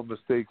Oklahoma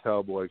State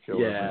Cowboy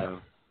killer. Yeah.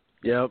 Man.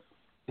 Yep.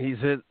 He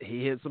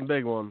hit some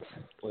big ones.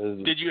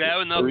 Did you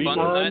have enough fun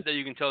tonight that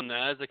you can tell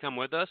Naz to come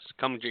with us?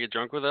 Come get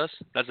drunk with us?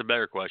 That's a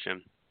better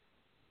question.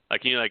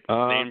 Can you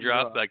name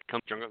drop, come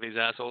drunk with these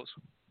assholes?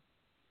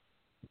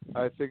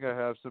 I think I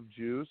have some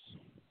juice,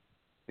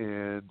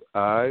 and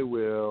I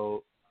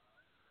will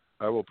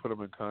put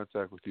him in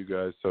contact with you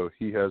guys so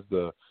he has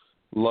the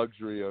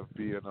luxury of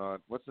being on.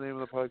 What's the name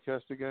of the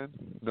podcast again?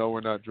 No, we're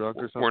not drunk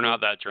or something. We're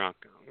not that drunk.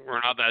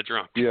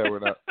 Yeah, we're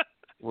not.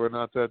 We're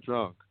not that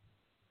drunk.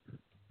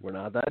 We're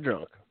not that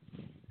drunk.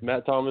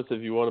 Matt Thomas,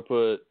 if you want to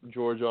put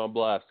George on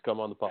blast, come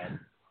on the pod.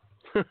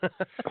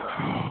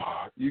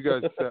 You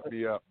guys set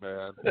me up,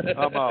 man.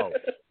 I'm out.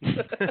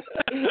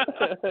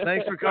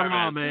 Thanks for coming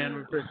on, man.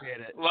 We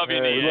appreciate it. Love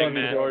you,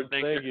 man. George.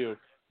 Thank you.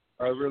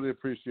 I really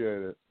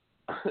appreciate it.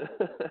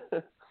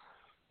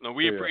 No,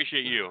 we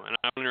appreciate you, and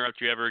I won't interrupt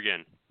you ever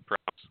again.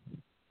 Promise.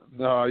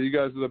 No, you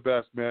guys are the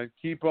best, man.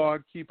 Keep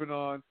on keeping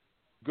on.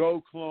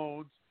 Go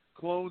Clones.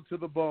 Clone to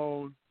the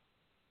bone.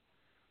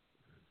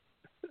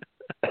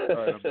 All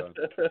right, I'm done.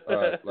 All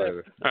right,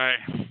 later. All right.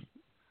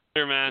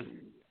 Later, man.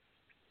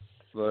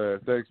 Later.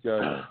 Thanks,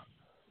 guys.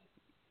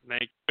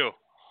 Thank you. All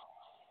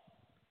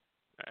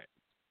right.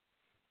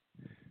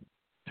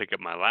 Pick up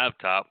my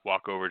laptop,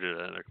 walk over to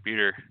the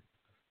computer.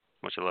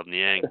 Much I love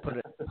Niang.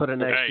 Put it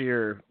next to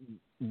your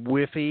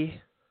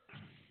Wi-Fi.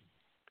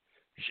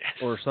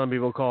 Yes. Or some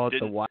people call it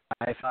the Wi-Fi.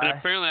 And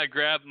apparently I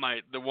grabbed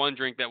the one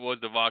drink that was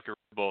the vodka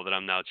Red Bull that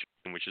I'm now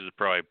drinking, which is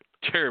probably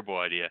a terrible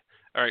idea.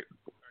 All right.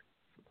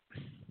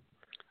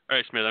 All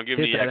right, Smith, I'm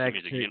giving you the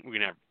exit music. We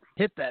can have...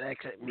 Hit that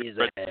exit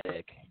music.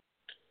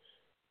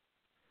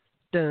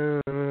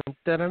 Dun, dun,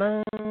 dun,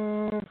 dun.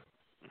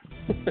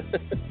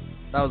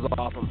 That was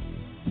awesome.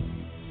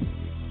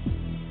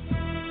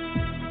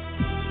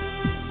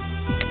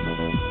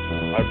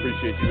 I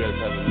appreciate you guys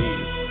having me.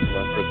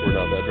 My first, we're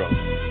not that drunk.